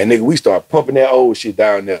 And nigga, we start pumping that old shit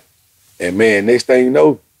down there. And man, next thing you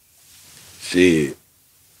know, shit,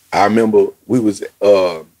 I remember we was,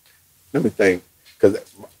 let me think, cause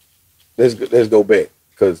let's go back.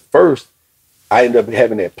 Cause first, I ended up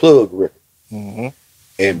having that plug record.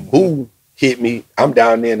 And Boo hit me, I'm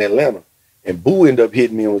down there in Atlanta. And Boo ended up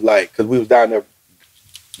hitting me and was like, cause we was down there,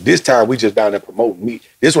 this time we just down there promoting me.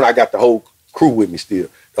 This one I got the whole crew with me still.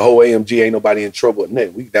 The whole AMG, ain't nobody in trouble or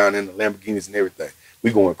nothing. We down in the Lamborghinis and everything.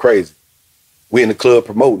 We going crazy. We in the club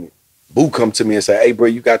promoting it. Boo come to me and say, hey bro,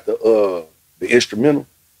 you got the instrumental?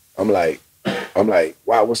 I'm like,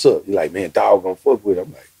 wow, what's up? He like, man, dog gonna fuck with it.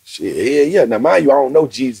 I'm like, shit, yeah. Now mind you, I don't know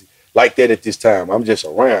Jeezy like that at this time. I'm just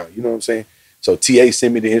around, you know what I'm saying? So TA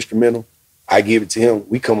sent me the instrumental. I give it to him.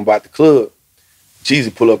 We come about the club.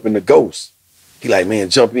 Jeezy pull up in the Ghost. He like, man,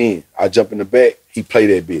 jump in. I jump in the back. He play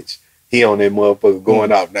that bitch. He on that motherfucker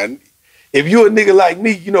going off. Now, if you a nigga like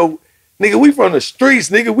me, you know, nigga, we from the streets,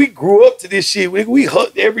 nigga. We grew up to this shit. Nigga, we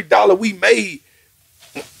hucked every dollar we made.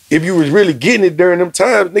 If you was really getting it during them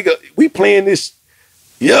times, nigga, we playing this,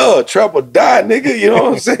 trap or die, nigga. You know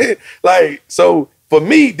what I'm saying? Like, so for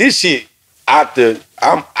me, this shit, I'm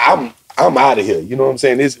out of here. You know what I'm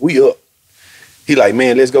saying? We up. He like,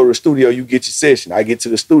 man, let's go to the studio. You get your session. I get to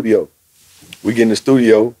the studio. We get in the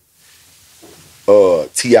studio.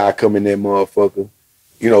 T.I. come in that motherfucker.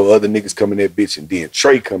 You know, other niggas come in that bitch, and then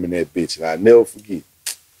Trey come in that bitch. And I never forget.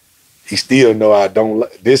 He still know I don't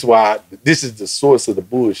like this. Why this is the source of the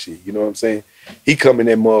bullshit. You know what I'm saying? He come in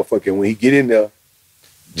that motherfucker. And when he get in there,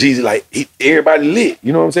 Jeezy like everybody lit.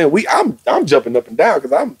 You know what I'm saying? I'm jumping up and down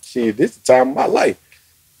because this is the time of my life.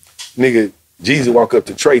 Nigga, Jeezy walk up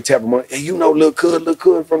to Trey, tap him on, hey, you know Lil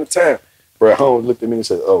Cud from the town. Bro, Holmes looked at me and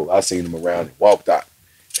said, oh, I seen him around and walked out.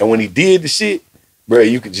 And when he did the shit, bro,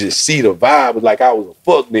 you could just see the vibe. Was like I was a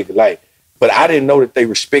fuck nigga. Like, but I didn't know that they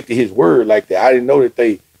respected his word like that. I didn't know that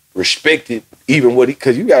they respected even what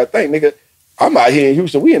cause you gotta think, nigga, I'm out here in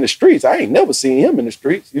Houston, we in the streets. I ain't never seen him in the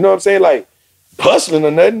streets. You know what I'm saying? Like hustling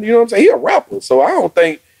or nothing, you know what I'm saying? He a rapper. So I don't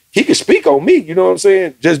think he could speak on me, you know what I'm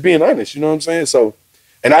saying? Just being honest, you know what I'm saying? So,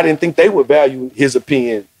 and I didn't think they would value his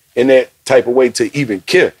opinion in that type of way to even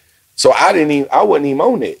care. So I wasn't even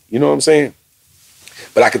on that, you know what I'm saying?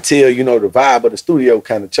 But I could tell, you know, the vibe of the studio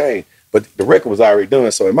kind of changed. But the record was already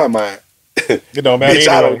done, so in my mind, it don't matter. Bitch,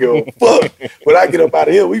 I don't give a fuck. When I get up out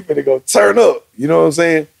of here, we finna go turn up. You know what I'm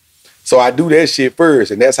saying? So I do that shit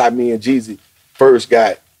first, and that's how me and Jeezy first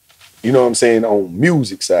got, you know what I'm saying, on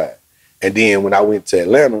music side. And then when I went to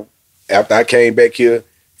Atlanta, after I came back here,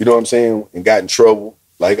 you know what I'm saying, and got in trouble,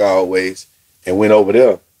 like always, and went over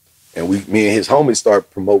there. And me and his homies started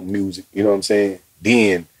promoting music, you know what I'm saying?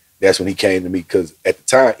 Then that's when he came to me, because at the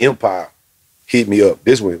time, Empire hit me up.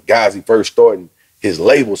 This when Gazi first starting his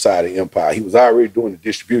label side of Empire. He was already doing the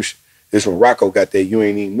distribution. This when Rocco got that, you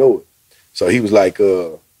ain't even know it. So he was like,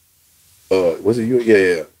 was it you?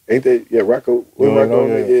 Yeah. Ain't that, yeah, Rocco?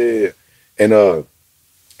 Yeah. And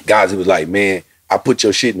Gazi was like, man, I put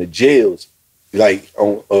your shit in the jails, like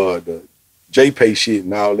on the J-Pay shit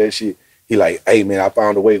and all that shit. He like, hey man, I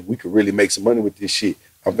found a way we could really make some money with this shit.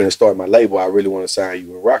 I'm gonna start my label. I really want to sign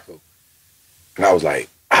you and Rocco. And I was like,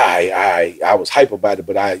 I was hype about it,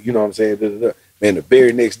 but you know what I'm saying? Man, the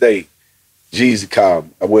very next day, Jeezy called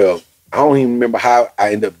me. Well, I don't even remember how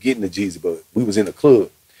I ended up getting to Jeezy, but we was in a club.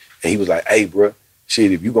 And he was like, hey, bro,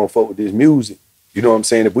 shit, if you gonna fuck with this music, you know what I'm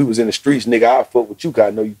saying? If we was in the streets, nigga, I'll fuck with you, cause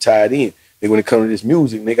I know you tied in. Nigga, when it comes to this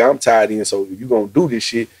music, nigga, I'm tied in. So if you gonna do this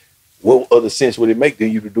shit, what other sense would it make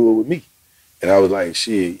than you to do it with me? And I was like,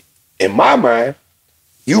 shit, in my mind,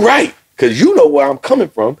 you right. Cause you know where I'm coming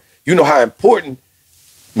from. You know how important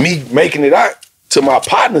me making it out to my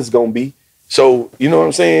partner's gonna be. So, you know what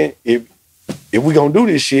I'm saying? If we gonna do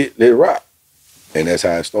this shit, let it rock. And that's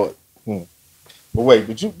how it started. But wait,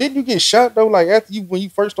 didn't you get shot though? Like when you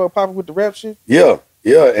first started popping with the rap shit? Yeah,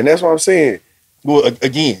 and that's what I'm saying. Well,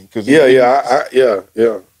 again, because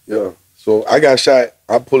yeah. So I got shot.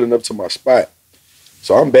 I'm pulling up to my spot.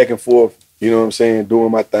 So I'm back and forth, you know what I'm saying,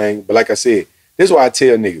 doing my thing. But like I said, this is why I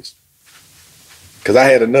tell niggas. Because I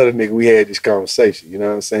had another nigga, we had this conversation, you know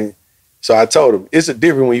what I'm saying? So I told him, it's a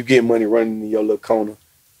different when you get money running in your little corner.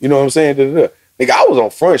 You know what I'm saying? Nigga, I was on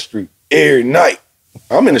Front Street every night.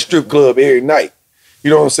 I'm in a strip club every night. You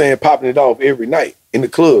know what I'm saying? Popping it off every night in the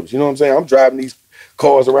clubs. You know what I'm saying? I'm driving these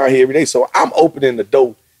cars around here every day. So I'm opening the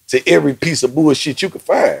door to every piece of bullshit you can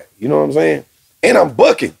find. You know what I'm saying? And I'm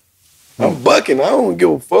bucking. I don't give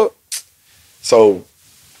a fuck. So,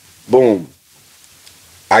 boom.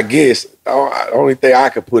 I guess the only thing I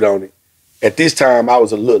could put on it, at this time I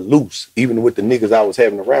was a little loose, even with the niggas I was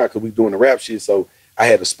having around, because we doing the rap shit. So I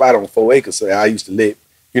had a spot on 4 acres. So I used to let,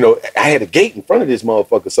 I had a gate in front of this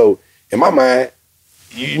motherfucker. So in my mind,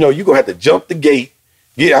 you going to have to jump the gate.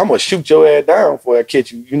 Yeah, I'm going to shoot your ass down before I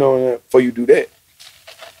catch you, before you do that.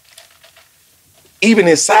 Even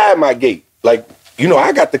inside my gate, like,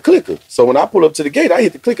 I got the clicker. So when I pull up to the gate, I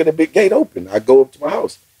hit the clicker, the big gate open. I go up to my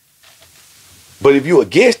house. But if you a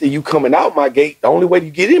guest and you coming out my gate, the only way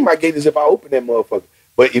you get in my gate is if I open that motherfucker.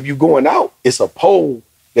 But if you going out, it's a pole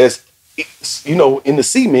that's, in the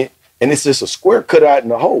cement, and it's just a square cut out in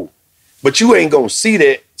the hole. But you ain't gonna see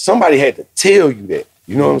that. Somebody had to tell you that.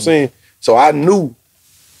 You know what I'm saying? So I knew,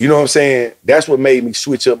 you know what I'm saying? That's what made me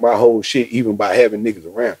switch up my whole shit, even by having niggas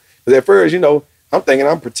around. Because at first, I'm thinking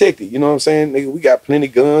I'm protected. You know what I'm saying? Nigga, we got plenty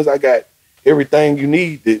of guns. I got everything you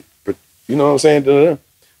need. You know what I'm saying? Da-da-da.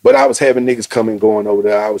 But I was having niggas coming, going over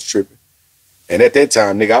there. I was tripping. And at that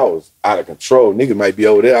time, nigga, I was out of control. Niggas might be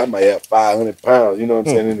over there. I might have 500 pounds, you know what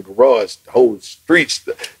I'm saying, in the garage. The whole streets,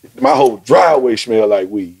 my whole driveway smelled like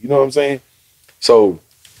weed. You know what I'm saying? So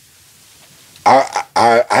I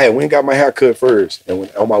had went and got my hair cut first. And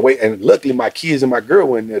on my way, and luckily my kids and my girl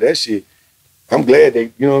went in there. That shit, I'm glad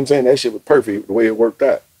you know what I'm saying? That shit was perfect the way it worked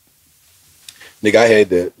out. Nigga, I had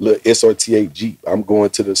the little SRT8 Jeep. I'm going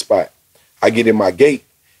to the spot. I get in my gate,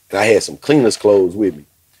 and I had some cleaner's clothes with me.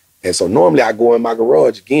 And so normally I go in my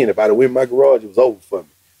garage again. If I'd have went in my garage, it was over for me.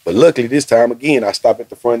 But luckily this time again, I stop at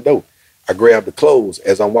the front door. I grab the clothes.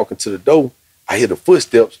 As I'm walking to the door, I hear the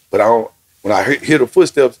footsteps, but when I hear the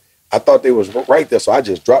footsteps, I thought they was right there. So I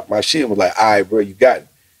just dropped my shit and was like, all right, bro, you got it.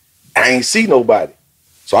 I ain't see nobody.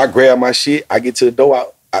 So I grab my shit. I get to the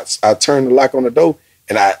door. I turn the lock on the door,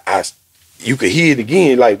 and you could hear it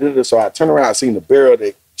again. Like, so I turn around. I seen the barrel of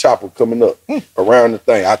that chopper coming up around the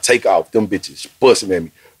thing. I take off. Them bitches busting at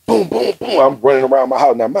me. Boom, boom, boom. I'm running around my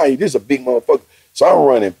house. Now, mind you, this is a big motherfucker. So I'm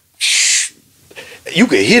running. You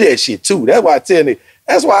can hear that shit, too. That's why I tell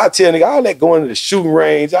nigga, all that going to the shooting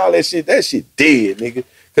range, all that shit dead, nigga.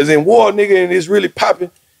 Because in war, nigga, and it's really popping,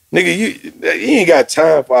 nigga, you ain't got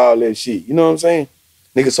time for all that shit. You know what I'm saying?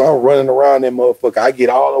 Nigga, so I'm running around that motherfucker. I get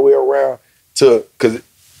all the way around because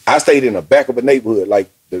I stayed in the back of a neighborhood, like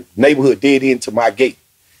the neighborhood dead into my gate.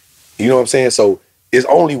 You know what I'm saying? So it's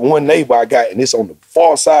only one neighbor I got, and it's on the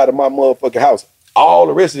far side of my motherfucking house. All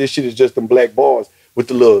the rest of this shit is just them black bars with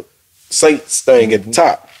the little Saints thing at the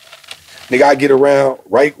top. Nigga, I get around,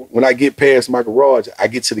 right when I get past my garage, I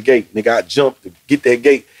get to the gate. Nigga, I jump to get that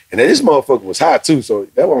gate. And then this motherfucker was high too, so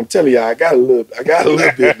that's what I'm telling y'all. I got a little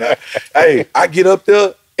bit now. Hey, I get up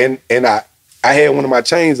there and I had one of my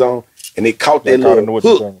chains on, and it caught that little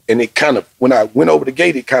hook, and it kind of, when I went over the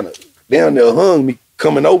gate, it kind of down there hung me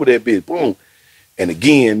coming over that bitch. Boom. And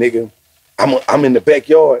again, nigga, I'm in the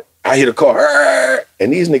backyard. I hear the car,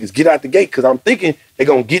 and these niggas get out the gate because I'm thinking they're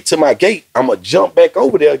gonna get to my gate. I'm gonna jump back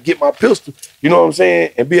over there, get my pistol, you know what I'm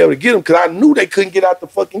saying, and be able to get them because I knew they couldn't get out the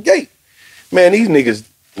fucking gate. Man, these niggas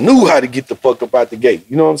knew how to get the fuck up out the gate.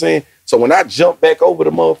 You know what I'm saying? So when I jump back over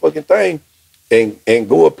the motherfucking thing and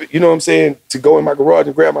go up, you know what I'm saying, to go in my garage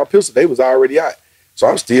and grab my pistol, they was already out. So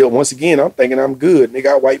I'm still, once again, I'm thinking I'm good.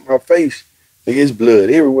 Nigga, I wipe my face. Nigga, it's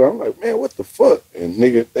blood everywhere. I'm like, man, what the fuck? And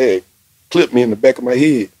nigga, they clipped me in the back of my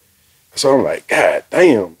head. So I'm like, God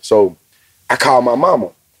damn. So I call my mama.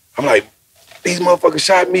 I'm like, these motherfuckers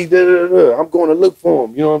shot me. Da, da, da. I'm going to look for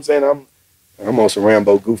them. You know what I'm saying? I'm on some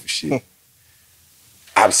Rambo goofy shit.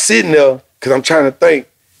 I'm sitting there because I'm trying to think.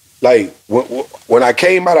 Like, when I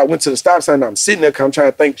came out, I went to the stop sign. I'm sitting there because I'm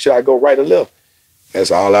trying to think, should I go right or left?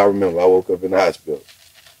 That's all I remember. I woke up in the hospital.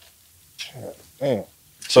 God damn.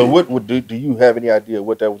 So what do you have any idea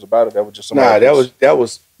what that was about? Or that was just somebody that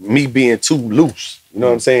was me being too loose. You know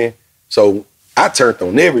what I'm saying? So I turned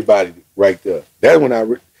on everybody right there. That's when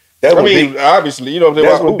obviously, you know what I'm saying?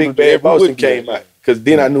 That's when Big Bad Boston came out. Because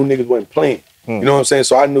then I knew niggas wasn't playing. You know what I'm saying?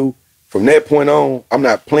 So I knew from that point on, I'm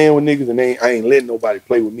not playing with niggas, and I ain't letting nobody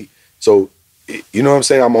play with me. So, you know what I'm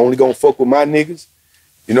saying? I'm only gonna fuck with my niggas.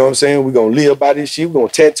 You know what I'm saying? We're gonna live by this shit. We're gonna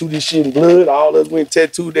tattoo this shit in blood. All of us went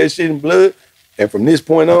tattooed that shit in blood. And from this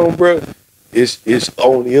point on, bro, it's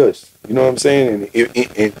only us. You know what I'm saying?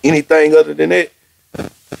 And anything other than that,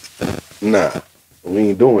 nah, we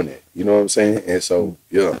ain't doing that. You know what I'm saying? And so,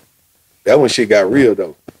 yeah, that when shit got real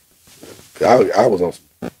though. I was on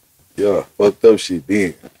some, fucked up shit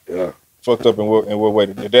then. Yeah. Fucked up in what way?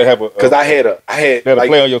 Did that have a? Because I had like,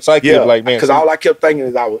 play on your psyche. Yeah, like, man. Because all I kept thinking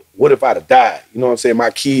is, what if I'd have died? You know what I'm saying?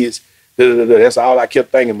 My kids, that's all I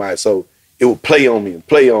kept thinking about. So it would play on me.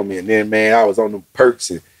 And then, man, I was on them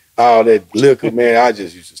perks and all that liquor, man. I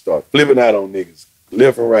just used to start flipping out on niggas,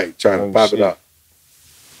 left and right, trying to pop it out.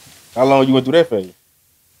 How long you went through that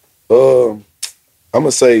for? I'm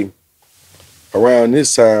gonna say around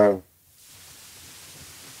this time.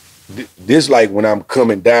 This like when I'm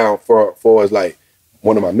coming down for as like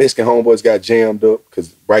one of my Mexican homeboys got jammed up,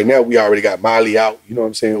 because right now we already got Molly out. You know what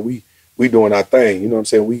I'm saying? We doing our thing. You know what I'm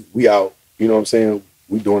saying? We out. You know what I'm saying?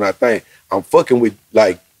 We doing our thing. I'm fucking with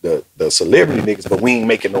like the celebrity niggas, but we ain't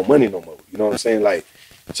making no money no more. You know what I'm saying? Like,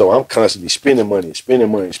 so I'm constantly spending money.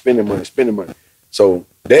 So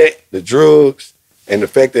that, the drugs, and the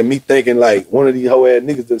fact that me thinking like one of these hoe ass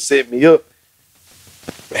niggas that set me up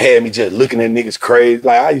had me just looking at niggas crazy.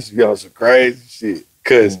 Like, I used to be on some crazy shit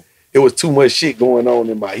because it was too much shit going on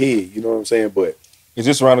in my head. You know what I'm saying? But is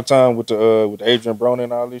this around the time with the Adrien Broner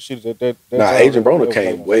and all this shit? Nah, Adrien Broner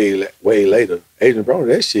came way later. Adrien Broner,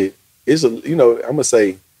 that shit is I'm gonna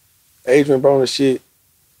say Adrien Broner shit.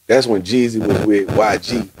 That's when Jeezy was with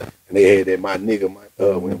YG and they had that my nigga.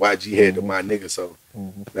 When YG had the my nigga. So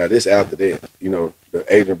now this after that, the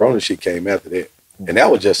Adrien Broner shit came after that, and that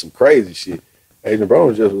was just some crazy shit. Adrien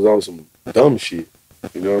Broner just was on some dumb shit.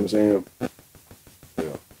 You know what I'm saying?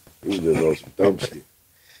 Yeah, he was just on some dumb shit.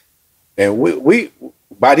 And we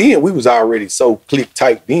by then we was already so click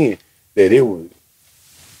tight then that it was.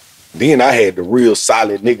 Then I had the real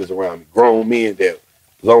solid niggas around me, grown men that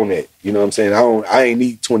was on that. You know what I'm saying? I ain't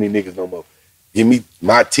need 20 niggas no more. Give me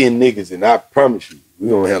my 10 niggas, and I promise you, we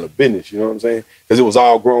gonna handle business. You know what I'm saying? Because it was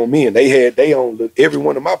all grown men. They had they own. Every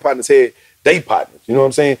one of my partners had they partners, you know what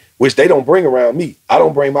I'm saying? Which they don't bring around me. I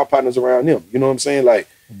don't bring my partners around them. You know what I'm saying? Like,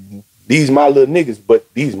 these my little niggas,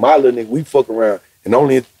 but these my little niggas, we fuck around. And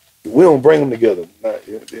only, we don't bring them together.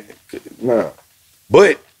 Nah.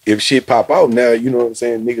 But if shit pop out now, you know what I'm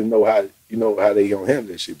saying? Niggas know how they gonna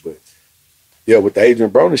handle that shit. But yeah, with the Adrien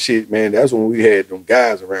Broner shit, man, that's when we had them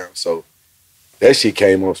guys around. So that shit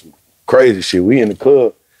came on some crazy shit. We in the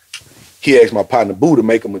club. He asked my partner Boo to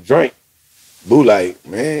make him a drink. Boo like,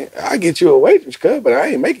 man, I get you a waitress, cuz, but I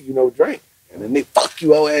ain't making you no drink. And the nigga, fuck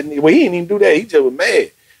you, old ass nigga. Well, he didn't even do that. He just was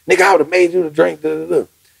mad. Nigga, I would have made you the drink.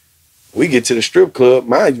 We get to the strip club.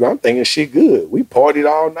 Mind you, I'm thinking shit good. We partied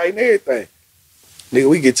all night and everything. Nigga,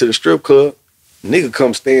 we get to the strip club. Nigga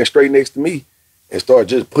come stand straight next to me and start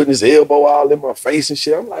just putting his elbow all in my face and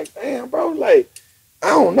shit. I'm like, damn, bro, like, I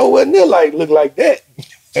don't know what nigga like look like that.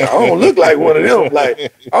 I don't look like one of them. Like,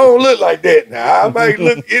 I don't look like that. Now, I might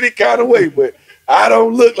look any kind of way, but I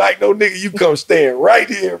don't look like no nigga you come stand right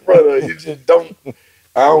here in front of. You just don't,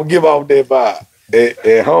 I don't give off that vibe.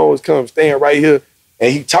 And Holmes come stand right here,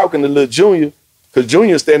 and he talking to little Junior, because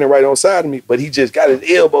Junior's standing right on side of me, but he just got his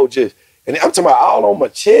elbow just, and I'm talking about all on my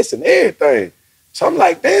chest and everything. So I'm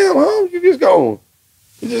like, damn, Holmes, you just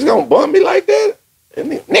gonna bump me like that?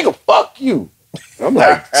 And nigga, fuck you. I'm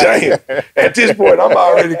like, damn. At this point, I'm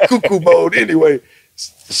already cuckoo mode anyway.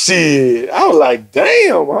 Shit. I was like,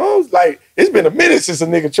 damn. I was like, it's been a minute since a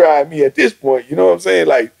nigga tried me at this point. You know what I'm saying?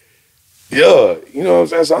 Like, yeah. You know what I'm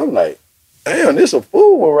saying? So I'm like, damn, this a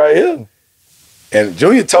fool one right here. And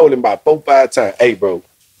Junior told him about 4-5 times, hey, bro,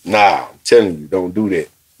 nah, I'm telling you, don't do that.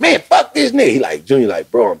 Man, fuck this nigga. He like, Junior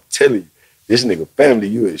like, bro, I'm telling you, this nigga family,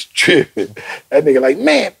 you is tripping. That nigga like,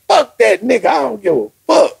 man, fuck that nigga. I don't give a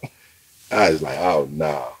fuck. I was like, oh,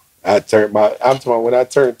 no. I'm talking about when I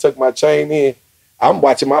tuck my chain in, I'm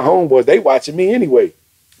watching my homeboys. They watching me anyway.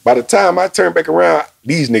 By the time I turn back around,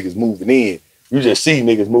 these niggas moving in. You just see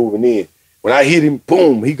niggas moving in. When I hit him,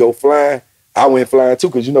 boom, he go flying. I went flying too,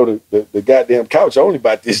 because you know the goddamn couch only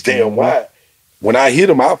about this damn wide. When I hit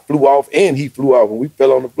him, I flew off and he flew off when we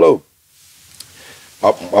fell on the floor.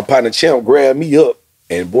 My partner Champ grabbed me up,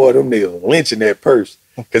 and boy, them niggas lynching that purse,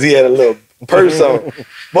 because he had a little purse on.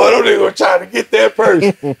 Boy, them niggas were trying to get that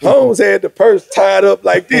purse. Holmes had the purse tied up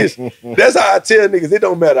like this. That's how I tell niggas, it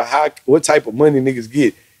don't matter what type of money niggas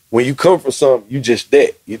get. When you come for something, you just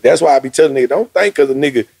that. That's why I be telling niggas, don't think because a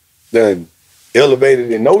nigga done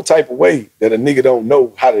elevated in no type of way that a nigga don't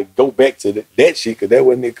know how to go back to that shit, because that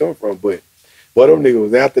wasn't it come from. But boy, them niggas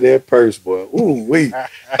was after that purse, boy. Ooh, wee.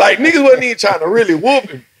 Like, niggas wasn't even trying to really whoop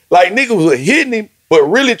him. Like, niggas was hitting him, but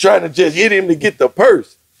really trying to just hit him to get the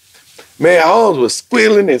purse. Man, Holmes was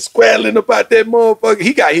squealing and squabbling about that motherfucker.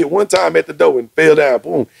 He got hit one time at the door and fell down.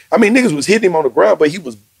 Boom. I mean, niggas was hitting him on the ground, but he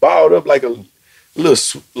was balled up like a little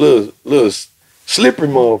slippery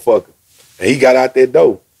motherfucker. And he got out that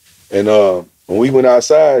door. And when we went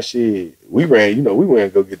outside, shit, we ran to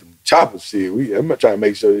go get them choppers, shit. I'm trying to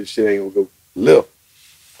make sure this shit ain't gonna go left.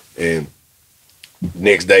 And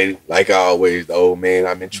next day, like always, the old man,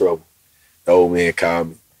 I'm in trouble. The old man called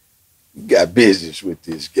me. You got business with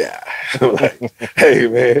this guy. I'm like, hey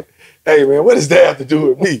man, what does that have to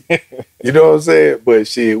do with me? You know what I'm saying? But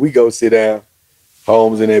shit, we go sit down.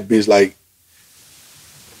 Holmes and that bitch, like,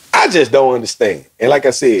 I just don't understand. And like I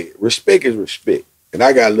said, respect is respect. And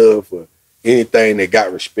I got love for anything that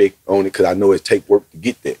got respect on it, because I know it take work to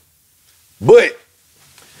get that. But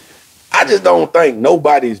I just don't think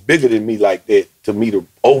nobody is bigger than me like that to me to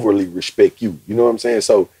overly respect you. You know what I'm saying?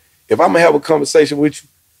 So if I'm gonna have a conversation with you,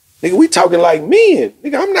 nigga, we talking like men.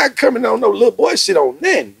 Nigga, I'm not coming on no little boy shit on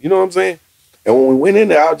nothing. You know what I'm saying? And when we went in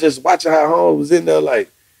there, I was just watching how Holmes was in there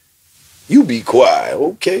like, you be quiet,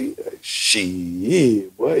 okay?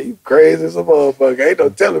 Shit, boy, you crazy as a motherfucker. Ain't no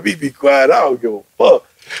telling me be quiet. I don't give a fuck.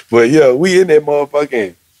 But yeah, we in that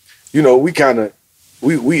motherfucking,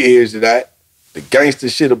 we edged it out. The gangster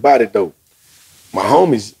shit about it though. My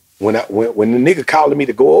homies, when the nigga called me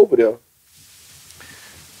to go over there,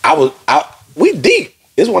 we deep.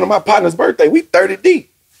 It's one of my partner's birthday. We 30 deep.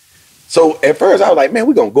 So at first I was like, man,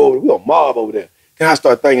 we gonna mob over there. And I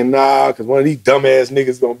start thinking, nah, because one of these dumbass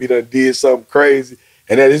niggas gonna be done did something crazy,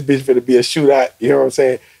 and that this bitch finna be a shootout. You know what I'm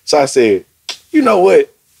saying? So I said, you know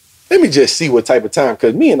what? Let me just see what type of time,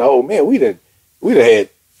 because me and the old man, we done had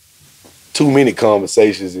too many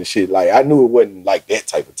conversations and shit. Like, I knew it wasn't like that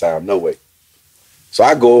type of time, no way. So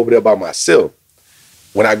I go over there by myself.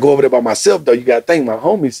 When I go over there by myself, though, you gotta thank my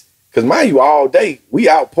homies, because mind you, all day, we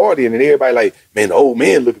out partying, and everybody like, man, the old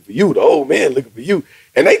man looking for you, the old man looking for you.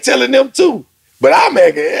 And they telling them too. But I'm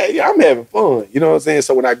having fun. You know what I'm saying?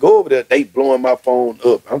 So when I go over there, they blowing my phone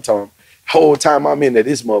up. I'm talking, whole time I'm in there,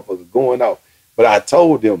 this motherfucker going off. But I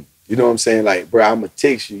told them, you know what I'm saying? Like, bro, I'm going to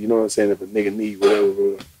text you, you know what I'm saying, if a nigga need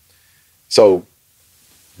whatever. So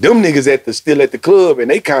them niggas still at the club, and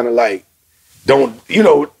they kind of like, don't, you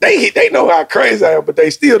know, they know how crazy I am, but they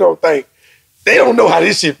still don't know how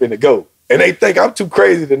this shit finna go. And they think I'm too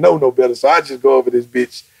crazy to know no better. So I just go over this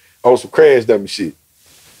bitch on some crash dummy shit.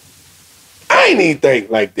 I ain't even think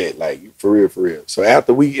like that, like, for real. So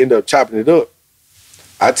after we end up chopping it up,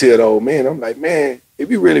 I tell the old man, I'm like, man,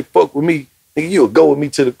 if you really fuck with me, nigga, you'll go with me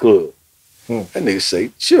to the club. That nigga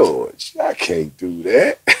say, George, I can't do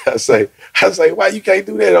that. I say, why you can't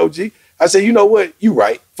do that, OG? I say, you know what? You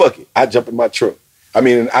right. Fuck it. I jump in my truck. I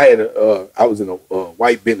mean, I was in a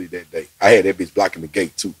white Bentley that day. I had that bitch blocking the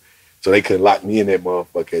gate too. So they couldn't lock me in that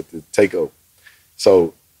motherfucker at the takeover.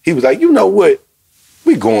 So he was like, you know what?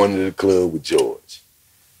 We going to the club with George.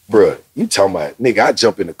 Bruh, you talking about, nigga, I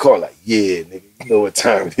jump in the car like, yeah, nigga, you know what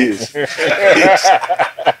time it is.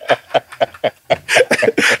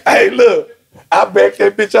 Hey, look, I backed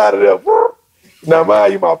that bitch out of there. Now,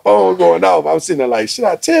 mind you, my phone going off. I was sitting there like, should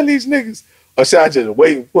I tell these niggas? Or should I just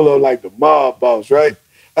wait and pull up like the mob boss, right?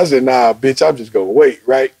 I said, nah, bitch, I'm just gonna wait,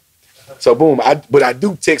 right? So boom, but I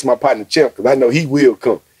do text my partner Champ, because I know he will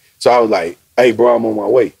come. So I was like, hey, bro, I'm on my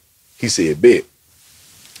way. He said, bet.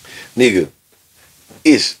 Nigga,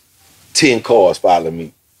 it's 10 cars following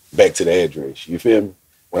me back to the address. You feel me?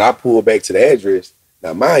 When I pull back to the address,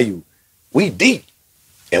 now mind you, we deep.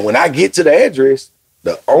 And when I get to the address,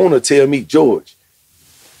 the owner tell me, George,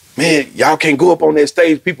 man, y'all can't go up on that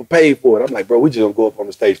stage. People paid for it. I'm like, bro, we just gonna go up on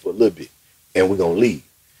the stage for a little bit and we're gonna leave.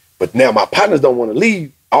 But now my partners don't want to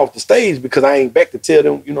leave off the stage because I ain't back to tell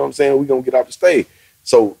them, you know what I'm saying, we gonna get off the stage.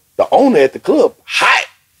 So the owner at the club, hot.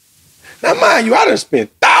 Now, mind you, I done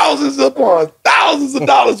spent thousands upon thousands of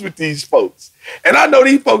dollars with these folks. And I know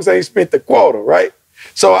these folks ain't spent the quarter, right?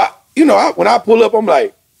 So, when I pull up, I'm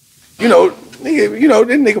like, nigga, this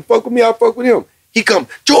nigga fuck with me, I fuck with him. He come,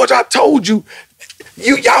 George, I told you,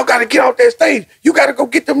 y'all got to get off that stage. You got to go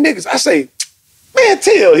get them niggas. I say, man,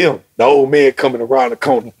 tell him. The old man coming around the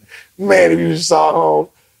corner. Man, if you just saw home,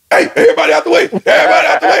 hey, everybody out the way. Everybody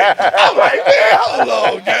out the way. I'm like, man, hold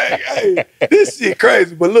on, gang. Hey, this shit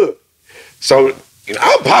crazy. But look, so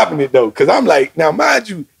I'm popping it though, because I'm like, now mind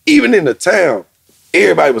you, even in the town,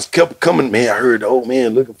 everybody was kept coming, man, I heard the old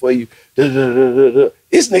man looking for you.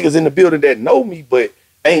 It's niggas in the building that know me, but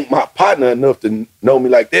ain't my partner enough to know me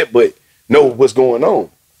like that. But know what's going on.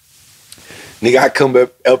 Nigga, I come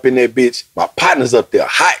up in that bitch. My partner's up there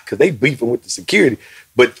hot because they beefing with the security.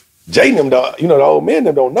 But Jay and them, the old men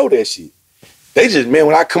them don't know that shit. They just, man,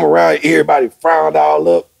 when I come around, everybody frowned all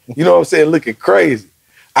up. You know what I'm saying? Looking crazy.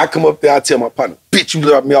 I come up there, I tell my partner, bitch, you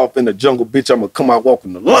left me off in the jungle, bitch, I'm gonna come out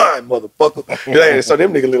walking the line, motherfucker. So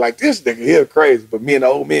them niggas look like, this nigga here crazy. But me and the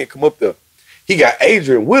old man come up there. He got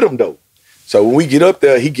Adrien with him, though. So when we get up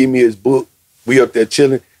there, he give me his book. We up there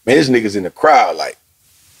chilling. Man, this nigga's in the crowd, like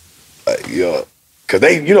yo. Cause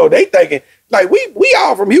they thinking, like, we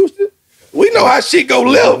all from Houston. We know how shit go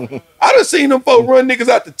left. I done seen them folks run niggas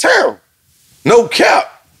out the town. No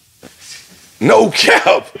cap. No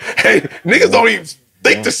cap. Hey, niggas don't even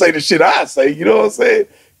think to say the shit I say, you know what I'm saying?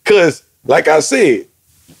 Cause, like I said,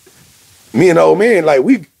 me and the old man, like,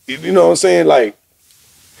 we, you know what I'm saying? Like,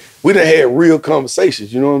 we done had real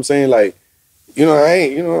conversations, you know what I'm saying? Like, I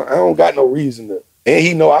don't got no reason to, and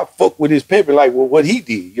he know I fuck with his pimping, like, well, what he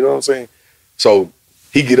did, you know what I'm saying? So,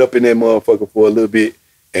 he get up in that motherfucker for a little bit,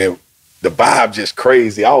 and the vibe just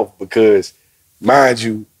crazy off because, mind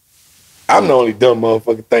you, I'm the only dumb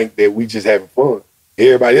motherfucker think that we just having fun.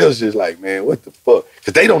 Everybody else just like, man, what the fuck?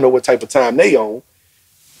 Because they don't know what type of time they on.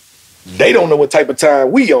 They don't know what type of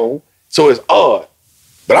time we on, so it's odd.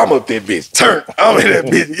 But I'm up there, bitch, turn. I'm in that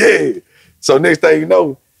bitch, yeah. So next thing you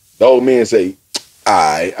know, the old man say, all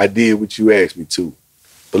right, I did what you asked me to.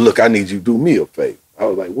 But look, I need you to do me a favor. I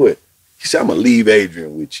was like, what? He said, I'm going to leave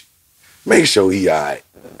Adrien with you. Make sure he all right.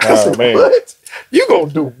 I said, man. What? You going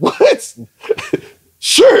to do what?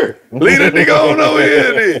 Sure. Leave that nigga on over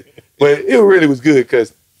here then. But it really was good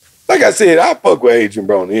because, like I said, I fuck with Adrien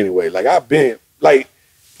Broner anyway. Like, I've been, like,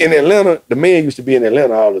 in Atlanta, the man used to be in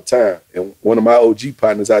Atlanta all the time. And one of my OG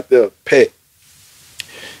partners out there, Pat,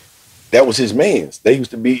 that was his mans. They used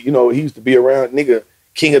to be, he used to be around, nigga,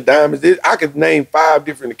 King of Diamonds. I could name 5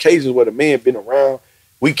 different occasions where the man been around.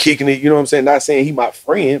 We kicking it, you know what I'm saying? Not saying he my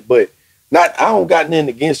friend, but I don't got nothing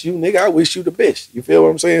against you, nigga. I wish you the best. You feel what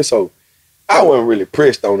I'm saying? So I wasn't really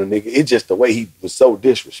pressed on the nigga. It's just the way he was so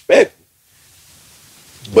disrespectful.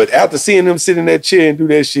 But after seeing him sit in that chair and do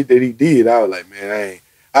that shit that he did, I was like, man,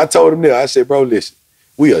 I told him there, I said, bro, listen,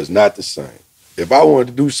 we are not the same. If I wanted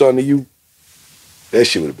to do something to you, that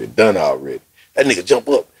shit would have been done already. That nigga jump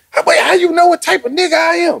up. Wait, how you know what type of nigga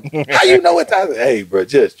I am? How you know what type of... Hey, bro,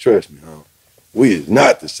 just trust me, huh? We is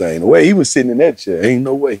not the same. The way he was sitting in that chair, ain't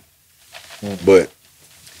no way. But,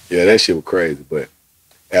 yeah, that shit was crazy. But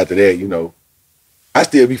after that, I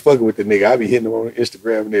still be fucking with the nigga. I be hitting him on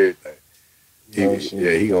Instagram and everything.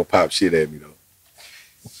 He gonna pop shit at me,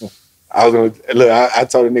 though. I told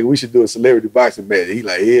the nigga we should do a celebrity boxing match. He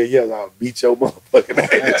like, yeah, I'll beat your motherfucking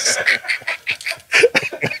ass.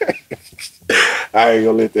 I ain't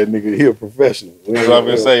gonna let that nigga, he a professional. That's what I'm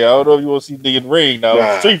gonna say. I don't know if you want to see nigga in the ring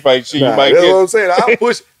now. Street fight shit, you might that's get. What I'm saying. I'll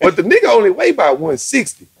push. But the nigga only weigh about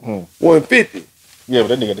 160, 150. Yeah, but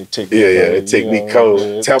that nigga didn't take that technique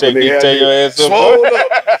cold. Tapping nigga take your ass up.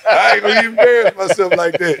 I ain't gonna even embarrass myself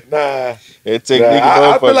like that. Nah. That technique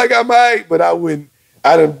I feel like I might, but I wouldn't.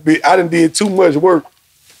 I done did too much work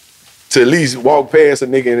to at least walk past a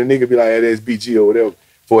nigga and a nigga be like, hey, that's BG or whatever.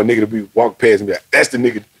 For a nigga to be walk past and be like, that's the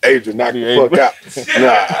nigga Adrien knocked the fuck out.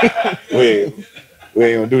 Nah, we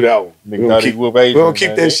ain't gonna do that one. We gonna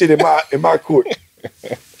keep that shit in my court.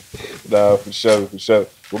 Nah, for sure.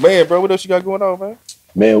 Well, man, bro, what else you got going on, man?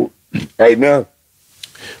 Man, right now,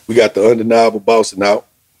 we got the Undeniable Bossing out.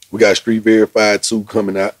 We got Street Verified 2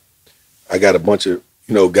 coming out. I got a bunch of,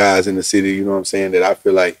 guys in the city, you know what I'm saying, that I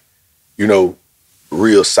feel like,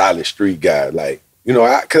 real solid street guys. Like,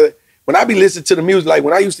 cause when I be listening to the music, like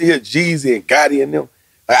when I used to hear Jeezy and Gotti and them,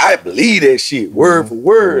 like I believe that shit word for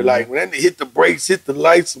word. Like when they hit the brakes, hit the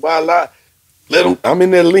lights, voila, I'm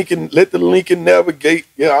in there Lincoln, let the Lincoln navigate,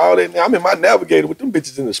 all that. I'm in my Navigator with them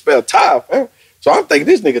bitches in the spare tire, fam. So I'm thinking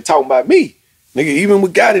this nigga talking about me. Nigga, even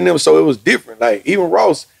with Gotti and them, so it was different. Like even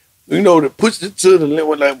Ross, to push it to the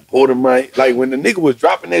limit, like Porter Mike, like when the nigga was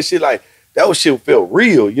dropping that shit, like that shit felt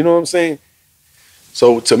real, you know what I'm saying?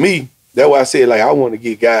 So to me, that's why I said, like, I want to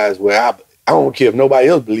get guys where I don't care if nobody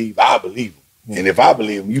else believe, I believe them. And if I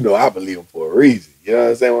believe them, I believe them for a reason. You know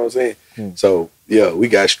what I'm saying? So, yeah, we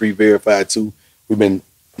got Street Verified 2. We've been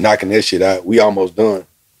knocking that shit out. We almost done.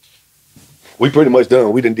 We pretty much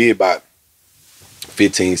done. We done did about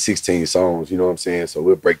 15, 16 songs, you know what I'm saying? So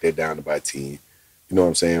we'll break that down to about 10. You know what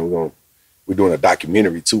I'm saying? We're doing a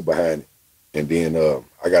documentary, too, behind it. And then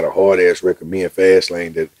I got a hard-ass record, me and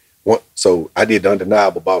Fastlane, that so I did the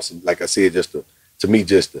Undeniable Bossing, like I said,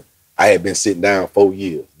 I had been sitting down 4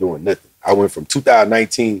 years doing nothing. I went from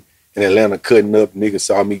 2019 in Atlanta cutting up, niggas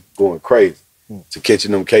saw me going crazy, to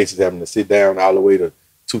catching them cases, having to sit down all the way to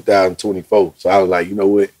 2024. So I was like, you know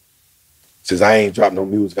what? Since I ain't dropped no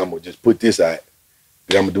music, I'm gonna just put this out.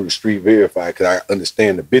 Then I'm gonna do the street verified because I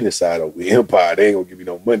understand the business side of it. Empire, they ain't gonna give me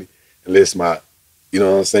no money unless my, you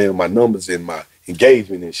know what I'm saying, my numbers and my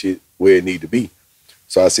engagement and shit where it need to be.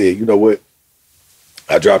 So I said, you know what?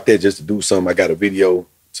 I dropped that just to do something. I got a video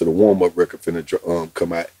to the warm-up record finna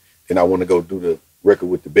come out. Then I want to go do the record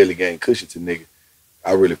with the Belly Gang Cushington nigga.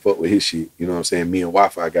 I really fuck with his shit. You know what I'm saying? Me and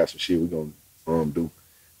Wi-Fi got some shit we gonna do.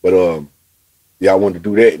 But yeah, I wanted to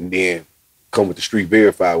do that and then come with the street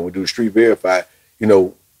verified. When we do the street verified, you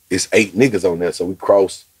know, it's 8 niggas on there. So we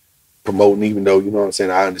cross promoting, even though, you know what I'm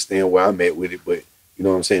saying, I understand where I'm at with it, but you know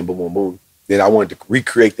what I'm saying, boom, boom, boom. Then I wanted to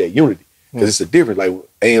recreate that unity. Because it's a difference. Like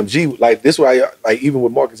AMG, like this why, like even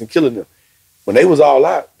with Marcus and Killing them, when they was all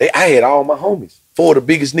out, I had all my homies. 4 of the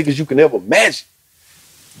biggest niggas you can ever imagine.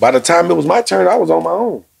 By the time it was my turn, I was on my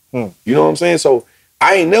own. You know what I'm saying? So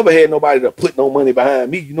I ain't never had nobody to put no money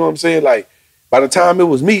behind me. You know what I'm saying? Like by the time it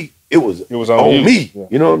was me, it was on me. Yeah.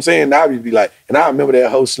 You know what I'm saying? And I would be like, and I remember that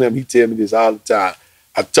whole Slim, he tell me this all the time.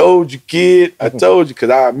 I told you, kid. I told you, because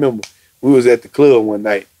I remember we was at the club one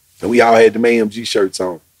night and we all had the AMG shirts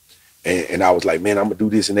on. And I was like, man, I'm going to do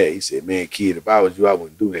this and that. He said, man, kid, if I was you, I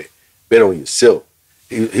wouldn't do that. Bet on yourself.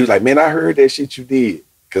 He was like, man, I heard that shit you did.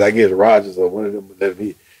 Because I guess Rogers or one of them let him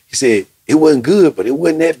hear. He said, it wasn't good, but it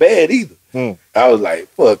wasn't that bad either. I was like,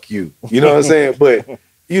 fuck you. You know what I'm saying? But,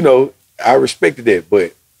 you know, I respected that.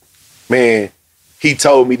 But, man, he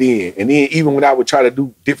told me then. And then even when I would try to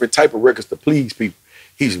do different type of records to please people,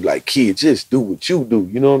 he's like, kid, just do what you do.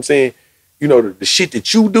 You know what I'm saying? You know, the shit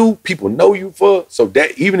that you do, people know you for. So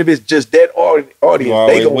that even if it's just that audience,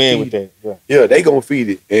 they gonna win with that. Yeah, they gonna feed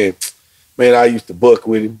it. And man, I used to buck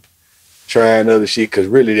with him, trying other shit, because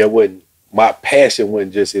really that wasn't my passion.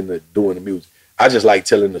 Wasn't just in the doing the music. I just like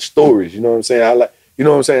telling the stories. You know what I'm saying? I like, you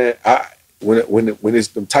know what I'm saying? When it's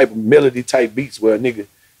them type of melody type beats where a nigga, you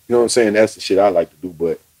know what I'm saying? That's the shit I like to do.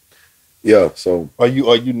 But yeah, so are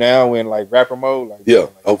you now in like rapper mode? Like, yeah,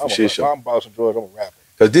 like, oh for shit, sure. I'm Boston George. I'm a rapper.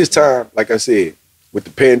 Because this time, like I said, with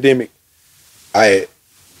the pandemic, I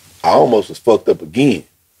almost was fucked up again.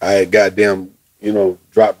 I had goddamn, you know,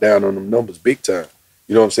 dropped down on them numbers big time.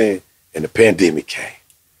 You know what I'm saying? And the pandemic came.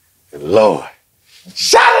 And Lord,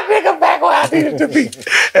 shot a nigga back where I needed to be.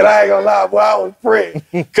 And I ain't gonna lie, boy, I was praying.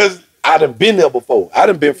 Because I done been there before. I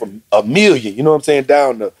done been from 1 million, you know what I'm saying,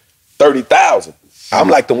 down to 30,000. I'm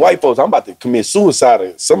like them white folks, I'm about to commit suicide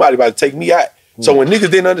or somebody about to take me out. So when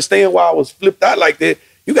niggas didn't understand why I was flipped out like that,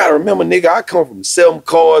 you gotta remember, nigga, I come from 7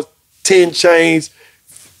 cars, 10 chains,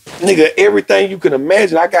 nigga, everything you can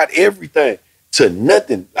imagine. I got everything to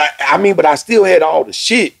nothing. I mean, but I still had all the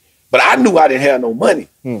shit, but I knew I didn't have no money.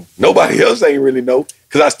 Nobody else ain't really know,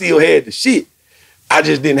 because I still had the shit. I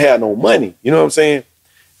just didn't have no money, you know what I'm saying?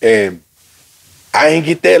 And I ain't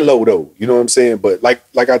get that low though, you know what I'm saying? But like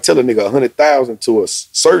I tell a nigga, 100,000 to a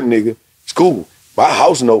certain nigga, it's cool. My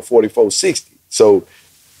house note 4460. So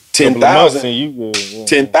 10,000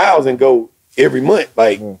 10,000 go every month,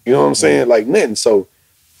 like, you know what I'm saying? Like nothing. So,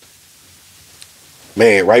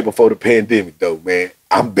 man, right before the pandemic though, man,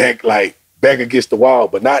 I'm back against the wall,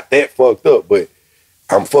 but not that fucked up, but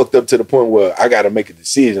I'm fucked up to the point where I gotta make a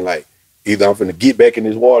decision, like either I'm finna get back in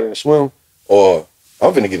this water and swim, or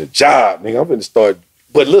I'm finna get a job, nigga. I'm finna start.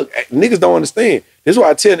 But look, niggas don't understand. This is why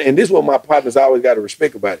I tell, and this is what my partners always gotta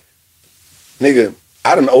respect about it. Nigga,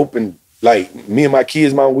 I done opened, like, me and my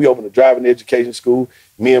kids' mom, we opened a driving education school.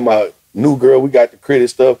 Me and my new girl, we got the credit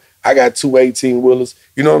stuff. I got 2 18-wheelers.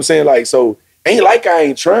 You know what I'm saying? Like, so ain't like I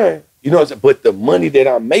ain't trying. You know what I'm saying? But the money that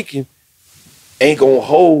I'm making ain't gonna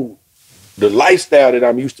hold the lifestyle that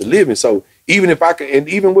I'm used to living. So even if I could, and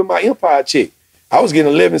even with my Empire check, I was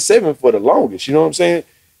getting 11.7 for the longest. You know what I'm saying?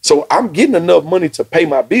 So I'm getting enough money to pay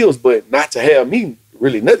my bills, but not to have me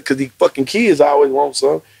really nothing, because these fucking kids always want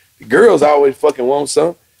some. The girls always fucking want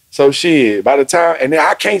some. So shit, by the time, and then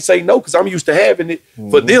I can't say no because I'm used to having it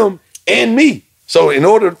for them and me. So in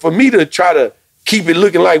order for me to try to keep it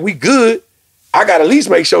looking like we good, I got to at least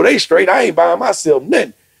make sure they straight. I ain't buying myself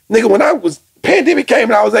nothing. Nigga, when pandemic came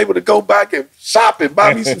and I was able to go back and shop and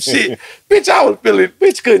buy me some shit, bitch, I was feeling,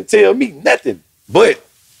 bitch couldn't tell me nothing. But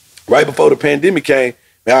right before the pandemic came,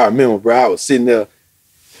 man, I remember, bro, I was sitting there in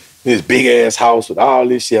this big ass house with all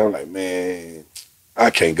this shit. I'm like, man, I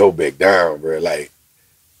can't go back down, bro. Like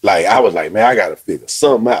I was like, man, I gotta figure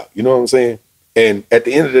something out. You know what I'm saying? And at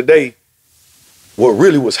the end of the day, what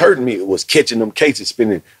really was hurting me was catching them cases,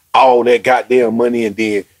 spending all that goddamn money, and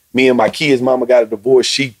then me and my kids' mama got a divorce.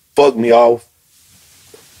 She fucked me off.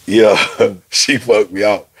 Yeah, she fucked me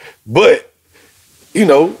off. But, you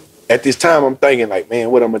know, at this time I'm thinking like, man,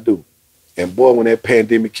 what I'm gonna do? And boy, when that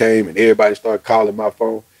pandemic came and everybody started calling my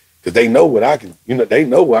phone, because they know what I can, they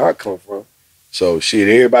know where I come from. So shit,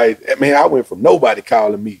 everybody, man, I went from nobody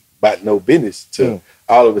calling me about no business to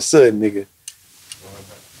all of a sudden, nigga,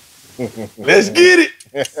 let's get it.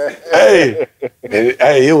 Hey,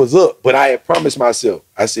 it was up. But I had promised myself,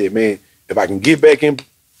 I said, man, if I can get back in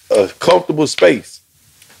a comfortable space,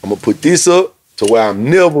 I'm gonna put this up to where I'm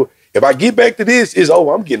never, if I get back to this, it's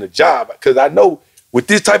over, I'm getting a job. Because I know with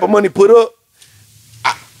this type of money put up,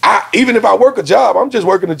 I even if I work a job, I'm just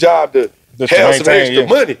working a job to have some extra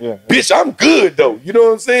money. Yeah. Bitch, I'm good though. You know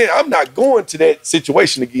what I'm saying? I'm not going to that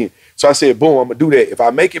situation again. So I said, boom, I'm gonna do that. If I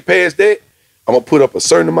make it past that, I'm gonna put up a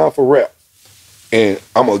certain amount for rap. And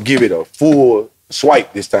I'm gonna give it a full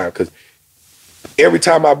swipe this time. Cause every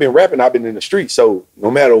time I've been rapping, I've been in the street. So no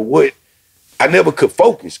matter what, I never could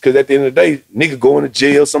focus. Cause at the end of the day, nigga going to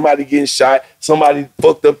jail, somebody getting shot, somebody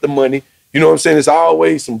fucked up the money. You know what I'm saying? It's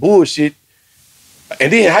always some bullshit.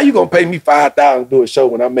 And then how you gonna pay me $5,000 to do a show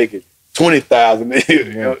when I'm making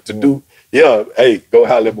 $20,000 to do? Yeah, hey, go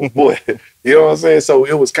holler at my boy. You know what I'm saying? So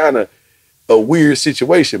it was kind of a weird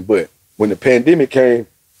situation. But when the pandemic came,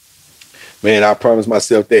 man, I promised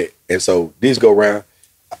myself that. And so this go round,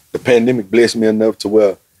 the pandemic blessed me enough to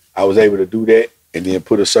where I was able to do that and then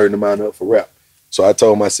put a certain amount up for rap. So I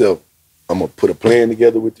told myself, I'm gonna put a plan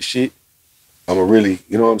together with the shit. I'm gonna really,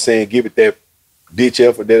 you know what I'm saying, give it that ditch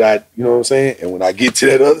effort that I, you know what I'm saying? And when I get to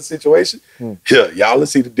that other situation, yeah, y'all will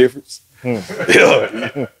see the difference.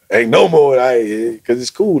 Yeah, ain't no more, because it's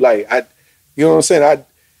cool. Like, you know what I'm saying?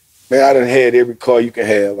 I done had every car you can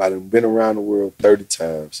have. I done been around the world 30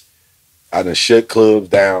 times. I done shut clubs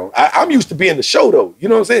down. I'm used to being the show, though. You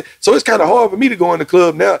know what I'm saying? So it's kind of hard for me to go in the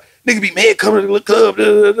club now. Nigga be mad coming to the club.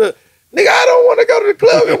 Nigga, I don't want to go to the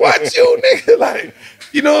club and watch you, nigga. Like,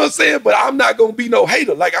 you know what I'm saying? But I'm not going to be no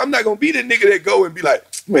hater. Like, I'm not going to be the nigga that go and be like,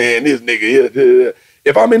 man, this nigga here.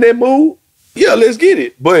 If I'm in that mood, yeah, let's get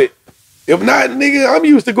it. But if not, nigga, I'm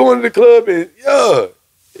used to going to the club and, yeah,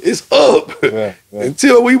 it's up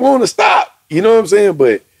until we want to stop. You know what I'm saying?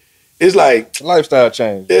 But it's like lifestyle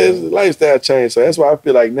change. Yeah, it's a lifestyle change. So that's why I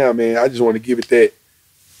feel like now, man, I just want to give it that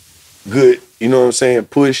good, you know what I'm saying,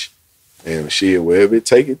 push. And shit, wherever it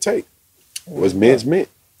take, it take. What's meant's meant.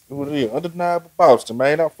 Undeniable Boston,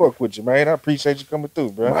 man. I fuck with you, man. I appreciate you coming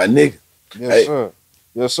through, bro. My nigga. Yes, sir.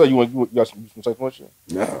 Yes, sir. You want to say some more shit?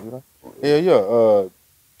 No. Yeah.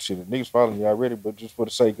 Shit, the niggas following you already, but just for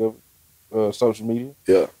the sake of social media.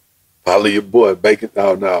 Yeah. Follow your boy,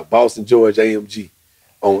 Boston George AMG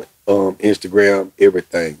on Instagram,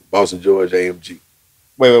 everything. Boston George AMG.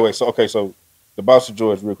 Wait. So the Boston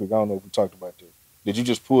George, real quick. I don't know if we talked about this. Did you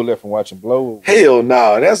just pull that from watching Blow? Hell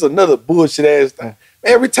no. That's another bullshit ass thing.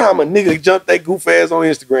 Every time a nigga jump that goof ass on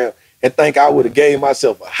Instagram and think I would have gave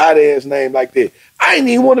myself a hot ass name like that, I ain't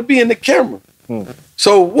even want to be in the camera.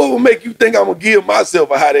 So what would make you think I'm gonna give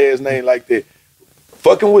myself a hot ass name like that?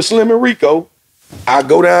 Fucking with Slim and Rico, I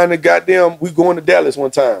go down and we going to Dallas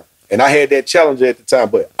one time. And I had that challenger at the time,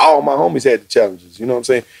 but all my homies had the challenges. You know what I'm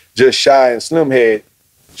saying? Just Shy and Slim had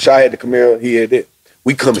the Camaro, he had that.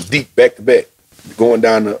 We coming deep back to back. Going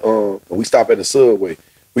down we stop at the subway.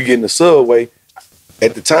 We get in the subway.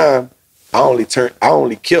 At the time, I only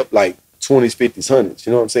kept like 20s, 50s, 100s.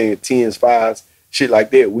 You know what I'm saying? 10s, 5s, shit like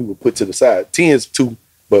that. We would put to the side. 10s too,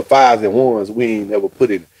 but 5s and 1s we ain't never put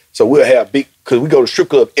in. So we'll have because we go to strip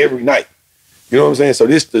club every night. You know what I'm saying? So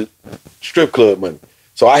this the strip club money.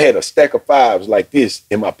 So I had a stack of 5s like this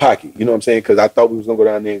in my pocket. You know what I'm saying? Because I thought we was gonna go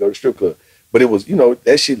down there and go to strip club, but it was,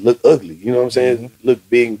 that shit looked ugly. You know what I'm saying? It looked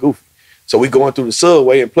big and goofy. So we going through the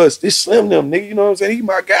subway, and plus this Slim them, nigga, you know what I'm saying? He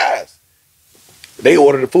my guys. They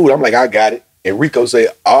order the food. I'm like, I got it. And Rico say,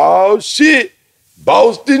 oh shit,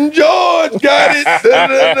 Boston George got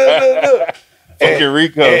it. Fucking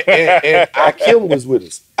Rico. And Akim was with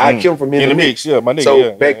us. Akim from In the Mix. Yeah, my nigga.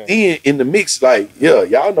 So back then, In the Mix, like,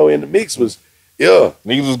 y'all know In the Mix was,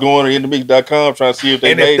 niggas was going to InTheMix.com trying to see if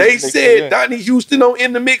they made it. And if they said Donnie Houston on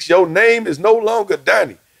In the Mix, your name is no longer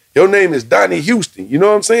Donnie. Your name is Donnie Houston. You know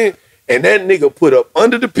what I'm saying? And that nigga put up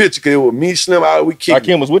under the picture, because it was me, Slim, we kicked.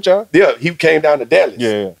 Akim was with y'all? Yeah, he came down to Dallas.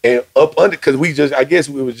 Yeah. And up under, because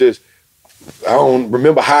I don't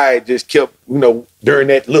remember how it just kept, during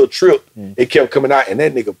that little trip, it kept coming out, and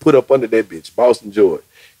that nigga put up under that bitch, Boston George.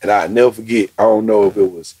 And I'll never forget, I don't know if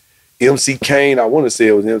it was MC Kane, I want to say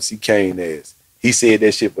it was MC Kane as. He said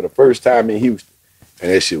that shit for the first time in Houston,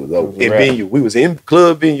 and that shit was over. In venue, we was in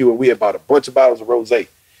club venue, and we had bought a bunch of bottles of rosé.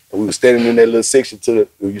 And we was standing in that little section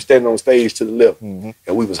you standing on stage to the left. And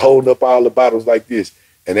we was holding up all the bottles like this.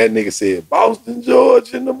 And that nigga said, Boston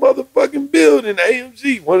George in the motherfucking building,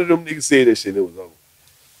 AMG. One of them niggas said that shit, it was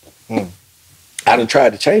over. I done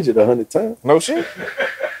tried to change it 100 times. No shit.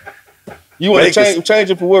 You want to change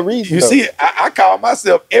it for what reason? You see, I call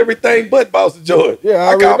myself everything but Boston George. Yeah,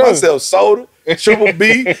 I call myself soda, triple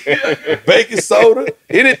B, baking soda,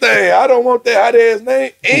 anything. I don't want that hot ass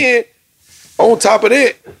name. And on top of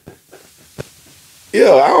that,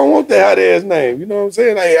 yeah, I don't want that hot ass name. You know what I'm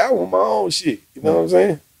saying? Like, I want my own shit. You know what I'm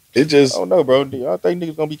saying? It just. I don't know, bro. I don't think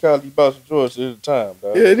niggas gonna be calling you Boston George at the time,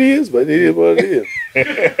 dog. Yeah, it is, but it is what it is.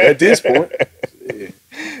 At this point. Yeah.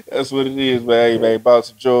 That's what it is, man. Hey, man,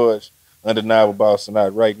 Boston George, Undeniable Boston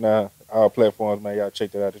out right now. All platforms, man. Y'all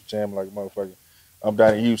check that out. This jam like a motherfucker. I'm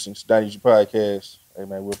Donnie Houston. It's Donnie Houston Podcast. Hey,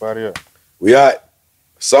 man, we're about here. We out.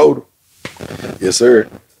 Soda. Yes, sir.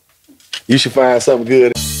 You should find something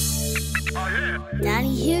good.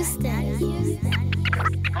 Donnie Houston.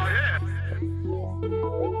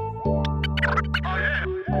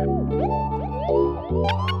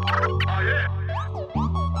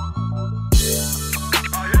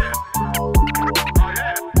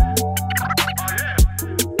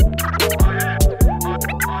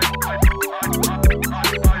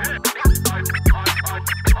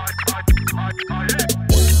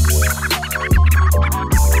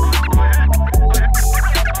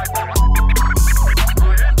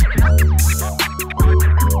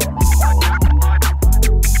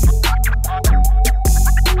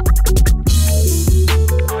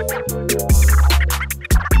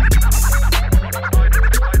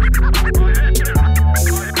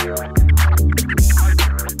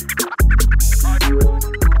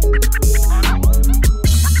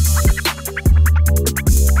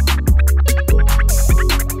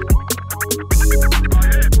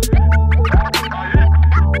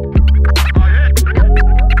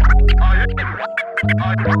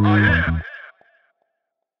 Oh yeah.